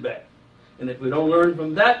just as bad. And if we don't learn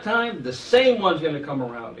from that time, the same one's going to come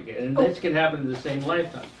around again, and this can happen in the same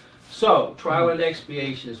lifetime. So, trial and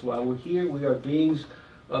expiation is why we're here. We are beings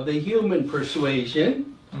of the human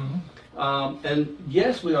persuasion, and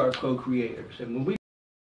yes, we are co-creators. And when we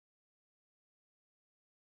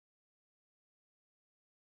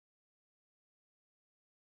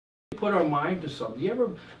put our mind to something, you ever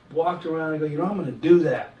walked around and go, you know, I'm going to do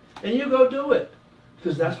that, and you go do it.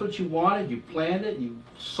 Because that's what you wanted, you planned it, you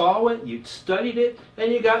saw it, you studied it,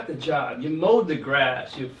 and you got the job. You mowed the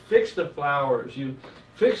grass, you fixed the flowers, you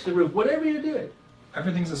fixed the roof, whatever you did.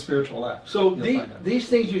 Everything's a spiritual act. So You'll find out. these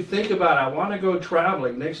things you think about, I want to go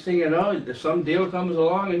traveling. Next thing you know, some deal comes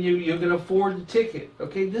along and you can afford the ticket.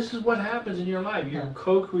 Okay, this is what happens in your life. You're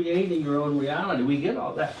co-creating your own reality. We get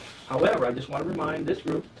all that. However, I just want to remind this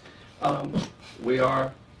group, we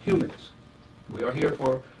are humans. We are here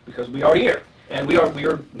because we are here. And we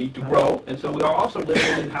need to grow, and so we are also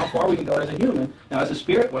limited in how far we can go as a human. Now, as a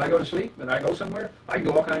spirit, when I go to sleep and I go somewhere, I can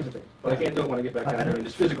do all kinds of things, but I can't do it when I get back down here in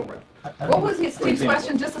this physical realm. What was his For Steve's example.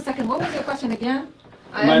 question? Just a second. What was your question again?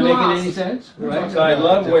 Am I making any sense? Right? So I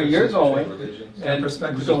love where you're going, and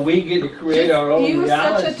Perspective. so we get to create Just our own use such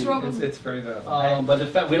a reality. trouble. It's very valuable. But the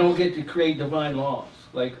fact we don't get to create divine laws.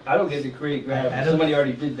 Like I don't get to create gravity. Somebody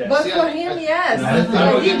already did that. But See, for I- him, I- yes.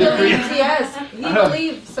 I don't He get to believes create- yes. He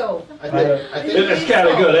believes so. I think That's kind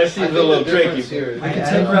of good. That I seems think a little the difference tricky. here. We can I take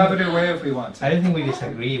don't- gravity away if we want to. I don't think we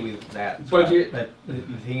disagree with that. But you- the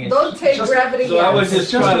thing is, Don't take just- gravity So I out. was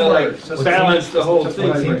just Just trying to a like word. Just balance the whole just thing.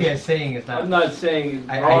 what one word. Cynthia is saying is not. I'm not saying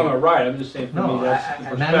I- wrong I- or right. I'm just saying for No, me that's the and I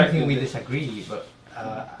don't perspective. think we that- disagree. But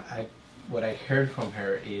what I heard from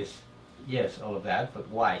her is, yes, all of that, but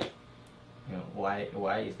why? You know,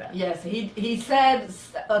 why is that? Yes, he said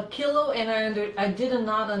a kilo, and I did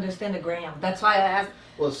not understand a gram. That's why I asked.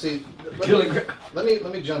 Well, see, Kilogram. let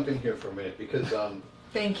me jump in here for a minute because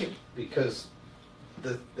Thank you. because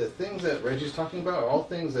the things that Reggie's talking about are all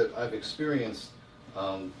things that I've experienced.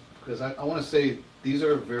 Because I want to say these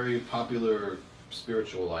are very popular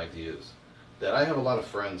spiritual ideas that I have a lot of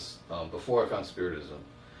friends before I found Spiritism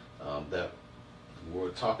that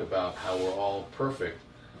would talk about how we're all perfect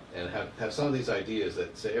and have some of these ideas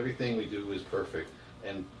that say everything we do is perfect.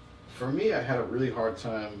 And for me, I had a really hard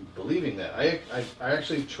time believing that. I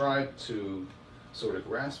actually tried to sort of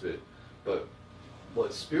grasp it, but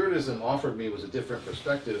what Spiritism offered me was a different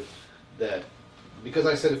perspective that, because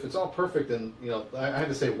I said if it's all perfect, then, you know, I had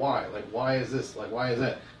to say why. Like, why is this? Like, why is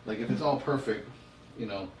that? Like, if it's all perfect, you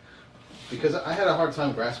know, because I had a hard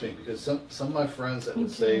time grasping, because some of my friends that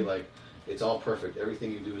would say, like, it's all perfect,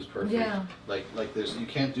 everything you do is perfect. Yeah. Like there's, you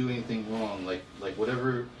can't do anything wrong. Like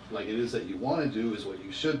whatever, like it is that you want to do is what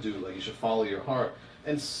you should do. Like you should follow your heart.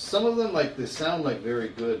 And some of them, like, they sound like very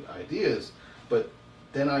good ideas, but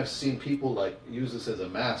then I've seen people like use this as a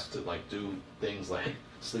mask to like do things like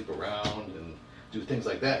sleep around and do things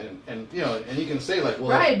like that, and you know, and you can say like, well,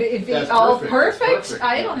 Right, but if that's it's all that's perfect,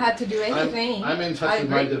 I you don't know. have to do anything. I'm in I touch with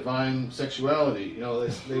my agree. divine sexuality. You know,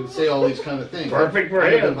 they would say all these kind of things. Perfect for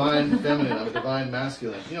I'm a him. divine feminine. I'm a divine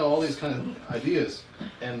masculine. You know, all these kind of ideas.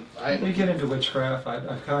 And You get into witchcraft.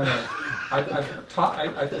 I've kind of, I've taught,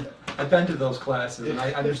 I've been to those classes, and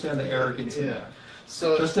I understand the arrogance in Yeah. that.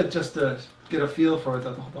 So Just to get a feel for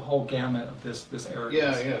the whole gamut of this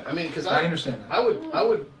arrogance. yeah. I mean, because I understand that. I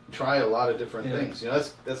would try a lot of different Yeah. things. You know,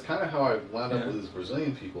 that's kind of how I wound up Yeah. with these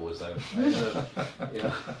Brazilian people. Was I ended up, you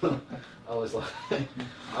know, I was like,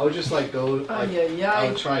 I would just like go. Like, I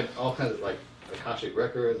would try all kinds of like Akashic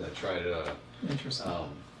records. And I tried Interesting.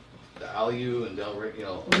 the Aliu and Del Rey. You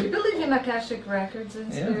know, We believe in Akashic records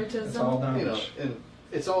and Yeah, Spiritism. it's all you know, knowledge. and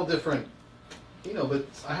it's all different. You know, but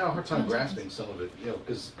I had a hard time grasping some of it. You know,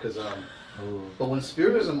 because but when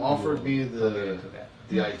Spiritism offered me We'll get the into that.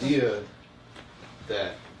 the idea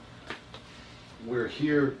that we're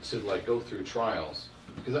here to like go through trials,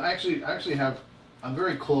 because I actually have, I'm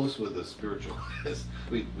very close with a spiritualist.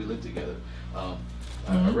 We live together.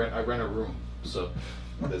 I rent a room, so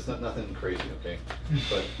there's nothing crazy, okay?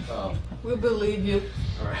 But We believe you.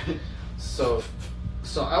 all right. So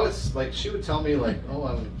I was like, she would tell me like, oh,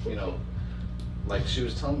 I'm, you know, like she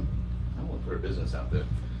was telling, I don't want to put her business out there,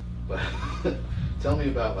 but tell me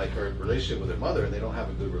about like her relationship with her mother, and they don't have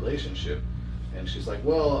a good relationship. And she's like,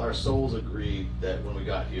 well, our souls agreed that when we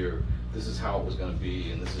got here, this is how it was going to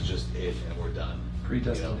be, and this is just it, and we're done.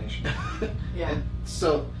 Predestination. You know? Yeah. And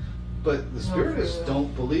so, but the Spiritists real.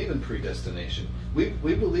 don't believe in predestination. We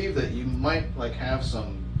believe that you might like have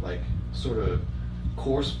some like sort of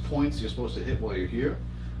course points you're supposed to hit while you're here,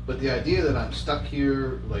 but the idea that I'm stuck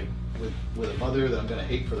here like with a mother that I'm going to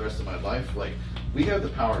hate for the rest of my life, like we have the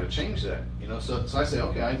power to change that, you know. So I say,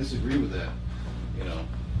 okay, I disagree with that, you know,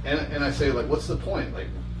 and I say like, what's the point? Like,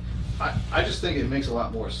 I just think it makes a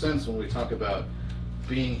lot more sense when we talk about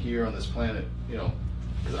being here on this planet, you know,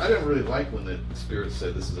 because I didn't really like when the Spirit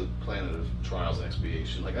said this is a planet of trials and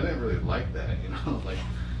expiation. Like I didn't really like that, you know. Like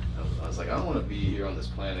I was like, I don't want to be here on this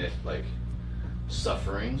planet like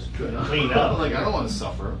suffering, you know? Clean up. Like I don't want to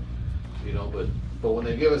suffer, you know. But when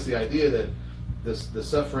they give us the idea that the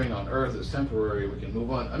suffering on Earth is temporary, we can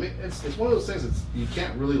move on. I mean, it's one of those things that's you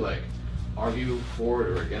can't really like argue for it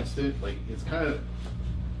or against it. Like it's kind of,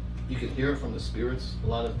 you can hear it from the spirits. A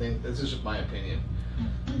lot of things. This is just my opinion.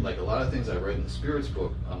 Like a lot of things I read in the spirits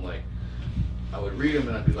book, I'm like, I would read them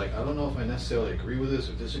and I'd be like, I don't know if I necessarily agree with this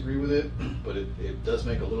or disagree with it, but it does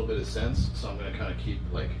make a little bit of sense. So I'm gonna kind of keep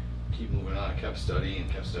moving on. I kept studying.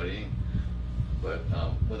 But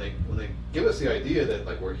when they give us the idea that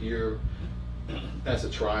like we're here as a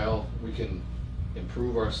trial, we can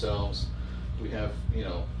improve ourselves, we have, you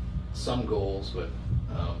know, some goals, but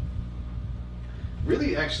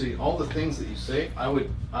really, actually, all the things that you say, I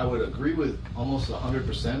would agree with almost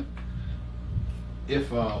 100%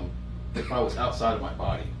 if I was outside of my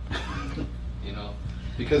body, you know,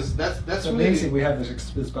 because that's It's really amazing we have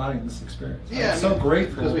this body and this experience. Yeah, I'm so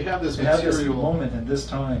grateful because we have this to have this material- moment and this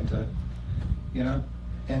time to, you know,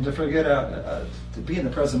 and to forget to be in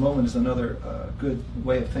the present moment is another good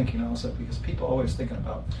way of thinking also, because people are always thinking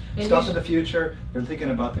about And stuff you in the future. They're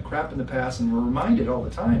thinking about the crap in the past, and we're reminded all the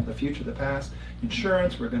time: the future, the past,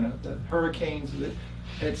 insurance. The hurricanes.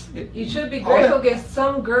 You should be all grateful that- because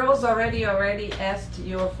some girls already asked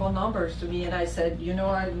your phone numbers to me, and I said, you know,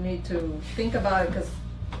 I need to think about it because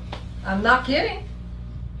I'm not kidding.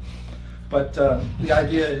 But the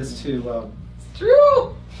idea is to. It's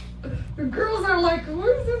true. The girls are like, who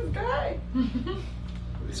is this guy?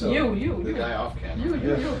 So- You. the guy off camera.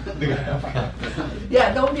 You. The guy off camera.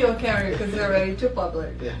 Yeah, don't be on camera because they're already too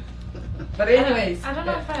public. Yeah. But anyways. I don't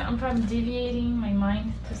know if I'm deviating my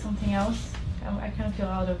mind to something else. I kind of feel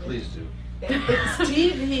out of it. Please do.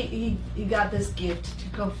 Steve, he got this gift to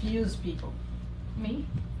confuse people. Me?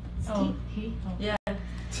 Steve. Oh, he? Oh. Yeah.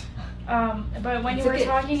 But when It's you a were gift.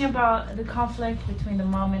 talking about the conflict between the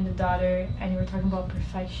mom and the daughter, and you were talking about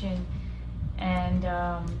perfection, and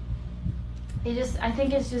I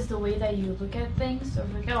think it's just the way that you look at things.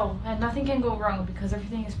 Of like, oh, and nothing can go wrong because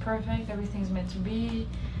everything is perfect, everything's meant to be.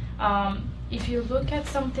 If you look at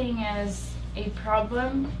something as a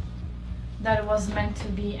problem that it was meant to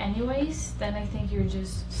be anyways, then I think you're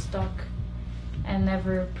just stuck and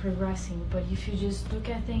never progressing. But if you just look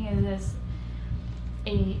at things as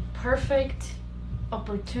a perfect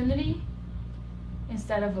opportunity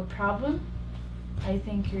instead of a problem, I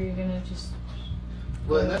think you're gonna just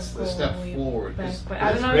Well, and that's the go step way forward. back. It's- But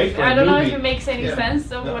I don't know. great If, for a I don't know if movie. it makes any Yeah.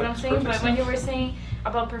 sense of No, what I'm it's saying. But perfect when you sense. were saying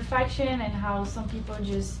about perfection and how some people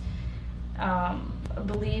just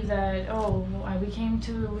believe that we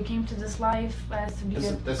came to this life as to be a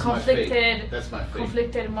That's my fate. conflicted That's my fate.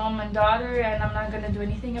 conflicted mom and daughter, and I'm not gonna do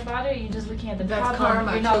anything about it. You're just looking at the That's problem.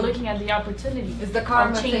 karma, You're not too. looking at the opportunity. It's the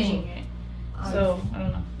karma of changing thing. it. So I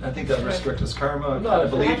don't know. I think that restrict us karma. No, I I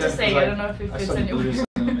believe have to that say, because I don't know if it I fits study anywhere. Buddhism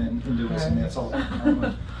and Hinduism. That's all about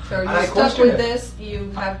karma. So And you're I stuck question with it. this,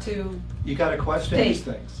 you have to, You got to question Stay. these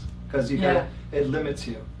things because Yeah. it limits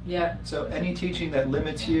you. yeah. So any teaching that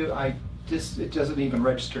limits you, it doesn't even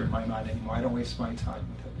register in my mind anymore. I don't waste my time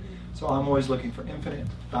with it. So I'm always looking for infinite,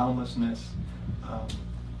 boundlessness,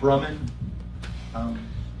 Brahman,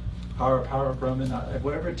 power of Brahman,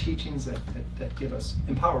 whatever teachings that give us,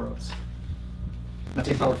 empower us. Not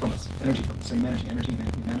take power from us, energy from us. Same energy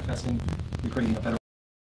manifesting, you're creating a better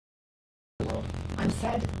world. I'm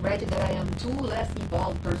sad, Reggie, that I am too less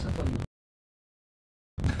evolved person for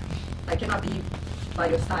you. I cannot be by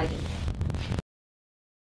your side anymore.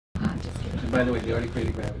 I'm just kidding. By the way, you already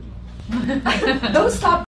created gravity. Don't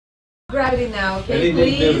stop gravity now, okay,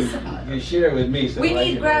 Anything please? new, you share it with me. So We I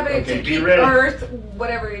need can- gravity okay, to be keep ready. Earth,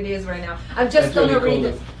 whatever it is right now. I'm just That's what gonna they read call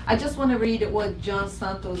it. it. I just want to read what John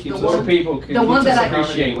Santos, Keeps the other one, people the one that I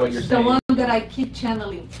appreciate what you're the saying. one that I keep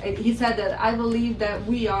channeling. He said that I believe that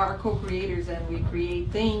we are co-creators and we create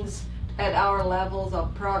things at our levels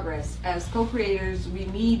of progress. As co-creators, we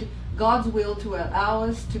need God's will to allow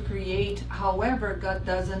us to create. However, God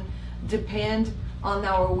doesn't depend on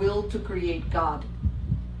our will to create God.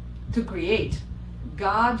 To create.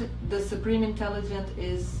 God, the Supreme Intelligence,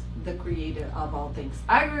 is the creator of all things.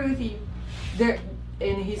 I agree with you.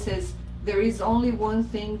 And he says, there is only one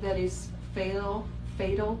thing that is fatal,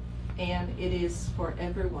 and it is for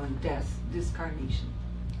everyone, death, discarnation.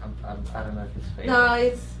 I don't know if it's fatal.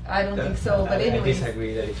 No, I don't think so, but I anyways.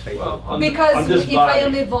 disagree that it's fatal. Well, on Because this if I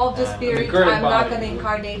am body, evolved as on the spirit, current I'm not body, going to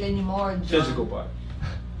incarnate anymore. John. Physical body.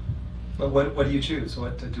 But what do you choose?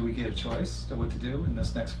 What do we get a choice of what to do in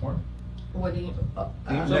this next form? What do you?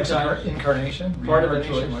 Next Sometimes. incarnation, Part of a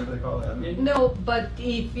reincarnation, choice. whatever they call that. Yeah. No, but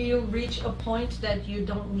if you reach a point that you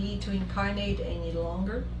don't need to incarnate any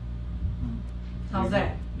longer, how's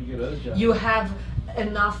that? You get other jobs. You have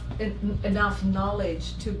enough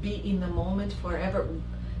knowledge to be in the moment forever.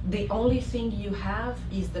 The only thing you have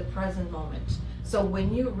is the present moment. So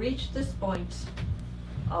when you reach this point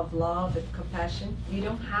of love and compassion, you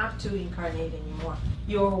don't have to incarnate anymore.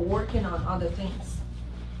 You're working on other things.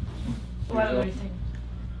 What other thing?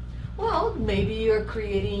 Well, maybe you're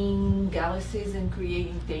creating galaxies and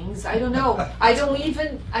creating things. I don't know. I don't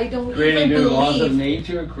even Creating new laws of believe.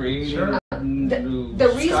 nature, creating Sure. new The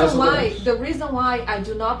Sky's the reason why I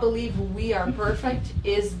do not believe we are perfect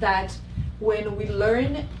is that when we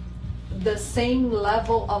learn the same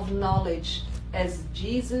level of knowledge as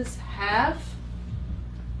Jesus have,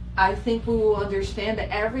 I think we will understand that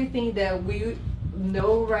everything that we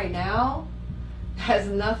know right now has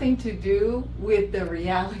nothing to do with the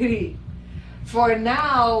reality. For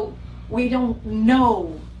now, we don't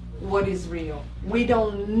know what is real. We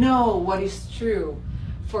don't know what is true.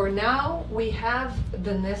 For now, we have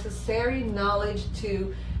the necessary knowledge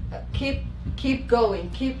to keep going,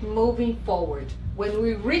 keep moving forward. When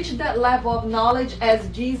we reach that level of knowledge as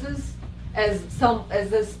Jesus, as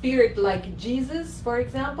a spirit like Jesus, for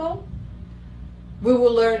example, we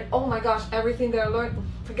will learn, oh my gosh, everything that I learned,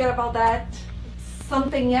 forget about that. It's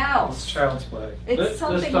something else. It's child's play. It's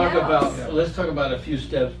something else. Let's talk about a few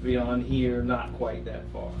steps beyond here, not quite that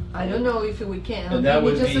far. I don't know if we can. And that Give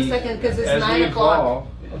me would just be, a second, because it's as 9 we o'clock.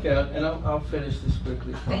 evolve, okay, and I'll finish this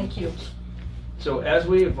quickly. Thank you. So as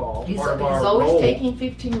we evolve, He's part of our always role. taking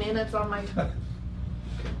 15 minutes on my time.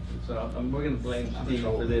 So we're going to blame Steve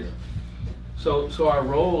for this. So our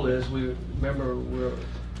role is, we're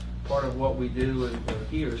part of what we do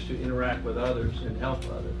here is to interact with others and help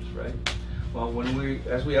others, right? Well,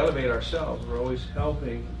 as we elevate ourselves, we're always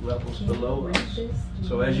helping levels below us.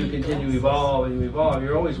 So as you continue to evolve and you evolve,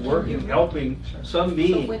 you're always working, helping some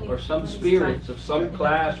being or some spirits of some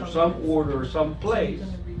class or some order or some place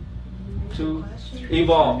to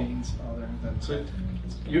evolve. So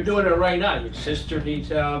you're doing it right now. Your sister needs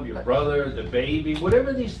help, your brother, the baby,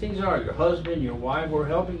 whatever these things are, your husband, your wife, we're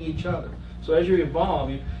helping each other. So as you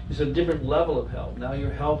evolve, it's a different level of help. Now you're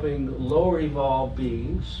helping lower evolved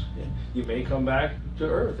beings. You may come back to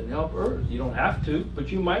Earth and help Earth. You don't have to,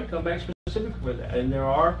 but you might come back specifically for that. And there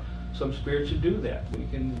are some spirits who do that. We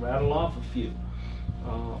can rattle off a few.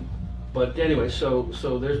 But anyway, so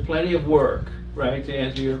there's plenty of work, right, to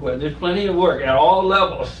answer your question. There's plenty of work at all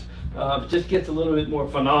levels. It just gets a little bit more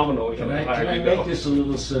phenomenal. Can I make this a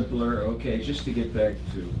little simpler? Okay, just to get back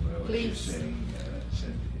to what you're Please. saying,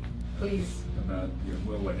 Cindy, Please, about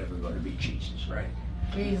we're never going to be Jesus, right?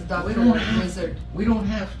 please, We Dr. don't have Wizard. We don't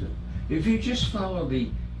have to. If you just follow the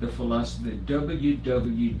philosophy, the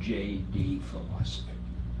WWJD philosophy,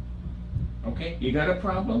 okay, you got a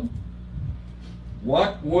problem?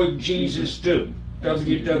 What would Jesus do?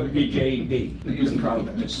 WWJD. The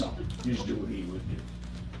problem is solved. Just do what he would do.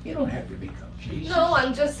 You don't have to become Jesus. No,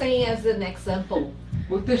 I'm just saying as an example.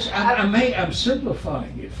 Well, I'm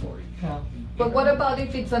simplifying it for you. But what about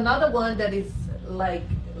if it's another one that is like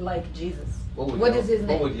Jesus? What is his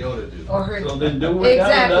name? What would Yoda do? Or her? So then do what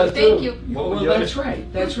Exactly. God does Thank too. you. What would Well,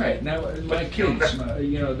 Yoda- that's right. Now, my kids,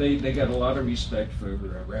 they got a lot of respect for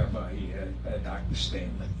Rabbi Dr.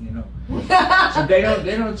 Stanley, So they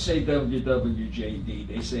don't say WWJD,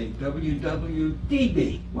 they say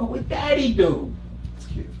WWDB. What would Daddy do? It's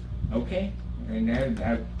cute. Okay? And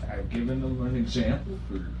I've given them an example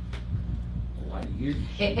for a lot of years.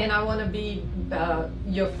 And I want to be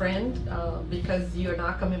your friend because you're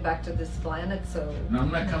not coming back to this planet, so. No,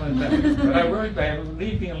 I'm not coming back. But I'm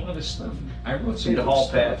leaving a lot of stuff. I wrote some See the good hall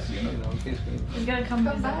stuff, pass, in case we- You gotta come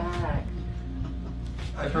visit. back.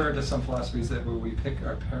 I've heard of some philosophies that where we pick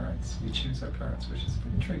our parents, we choose our parents, which is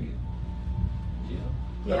intriguing.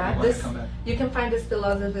 Yeah, I wanna this come back. you can find this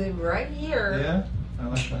philosophy right here. Yeah, I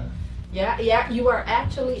like that. Yeah, you are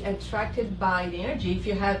actually attracted by the energy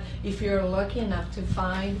if you're lucky enough to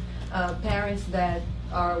find parents that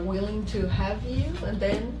are willing to have you, and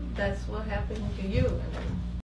then that's what happened to you. And then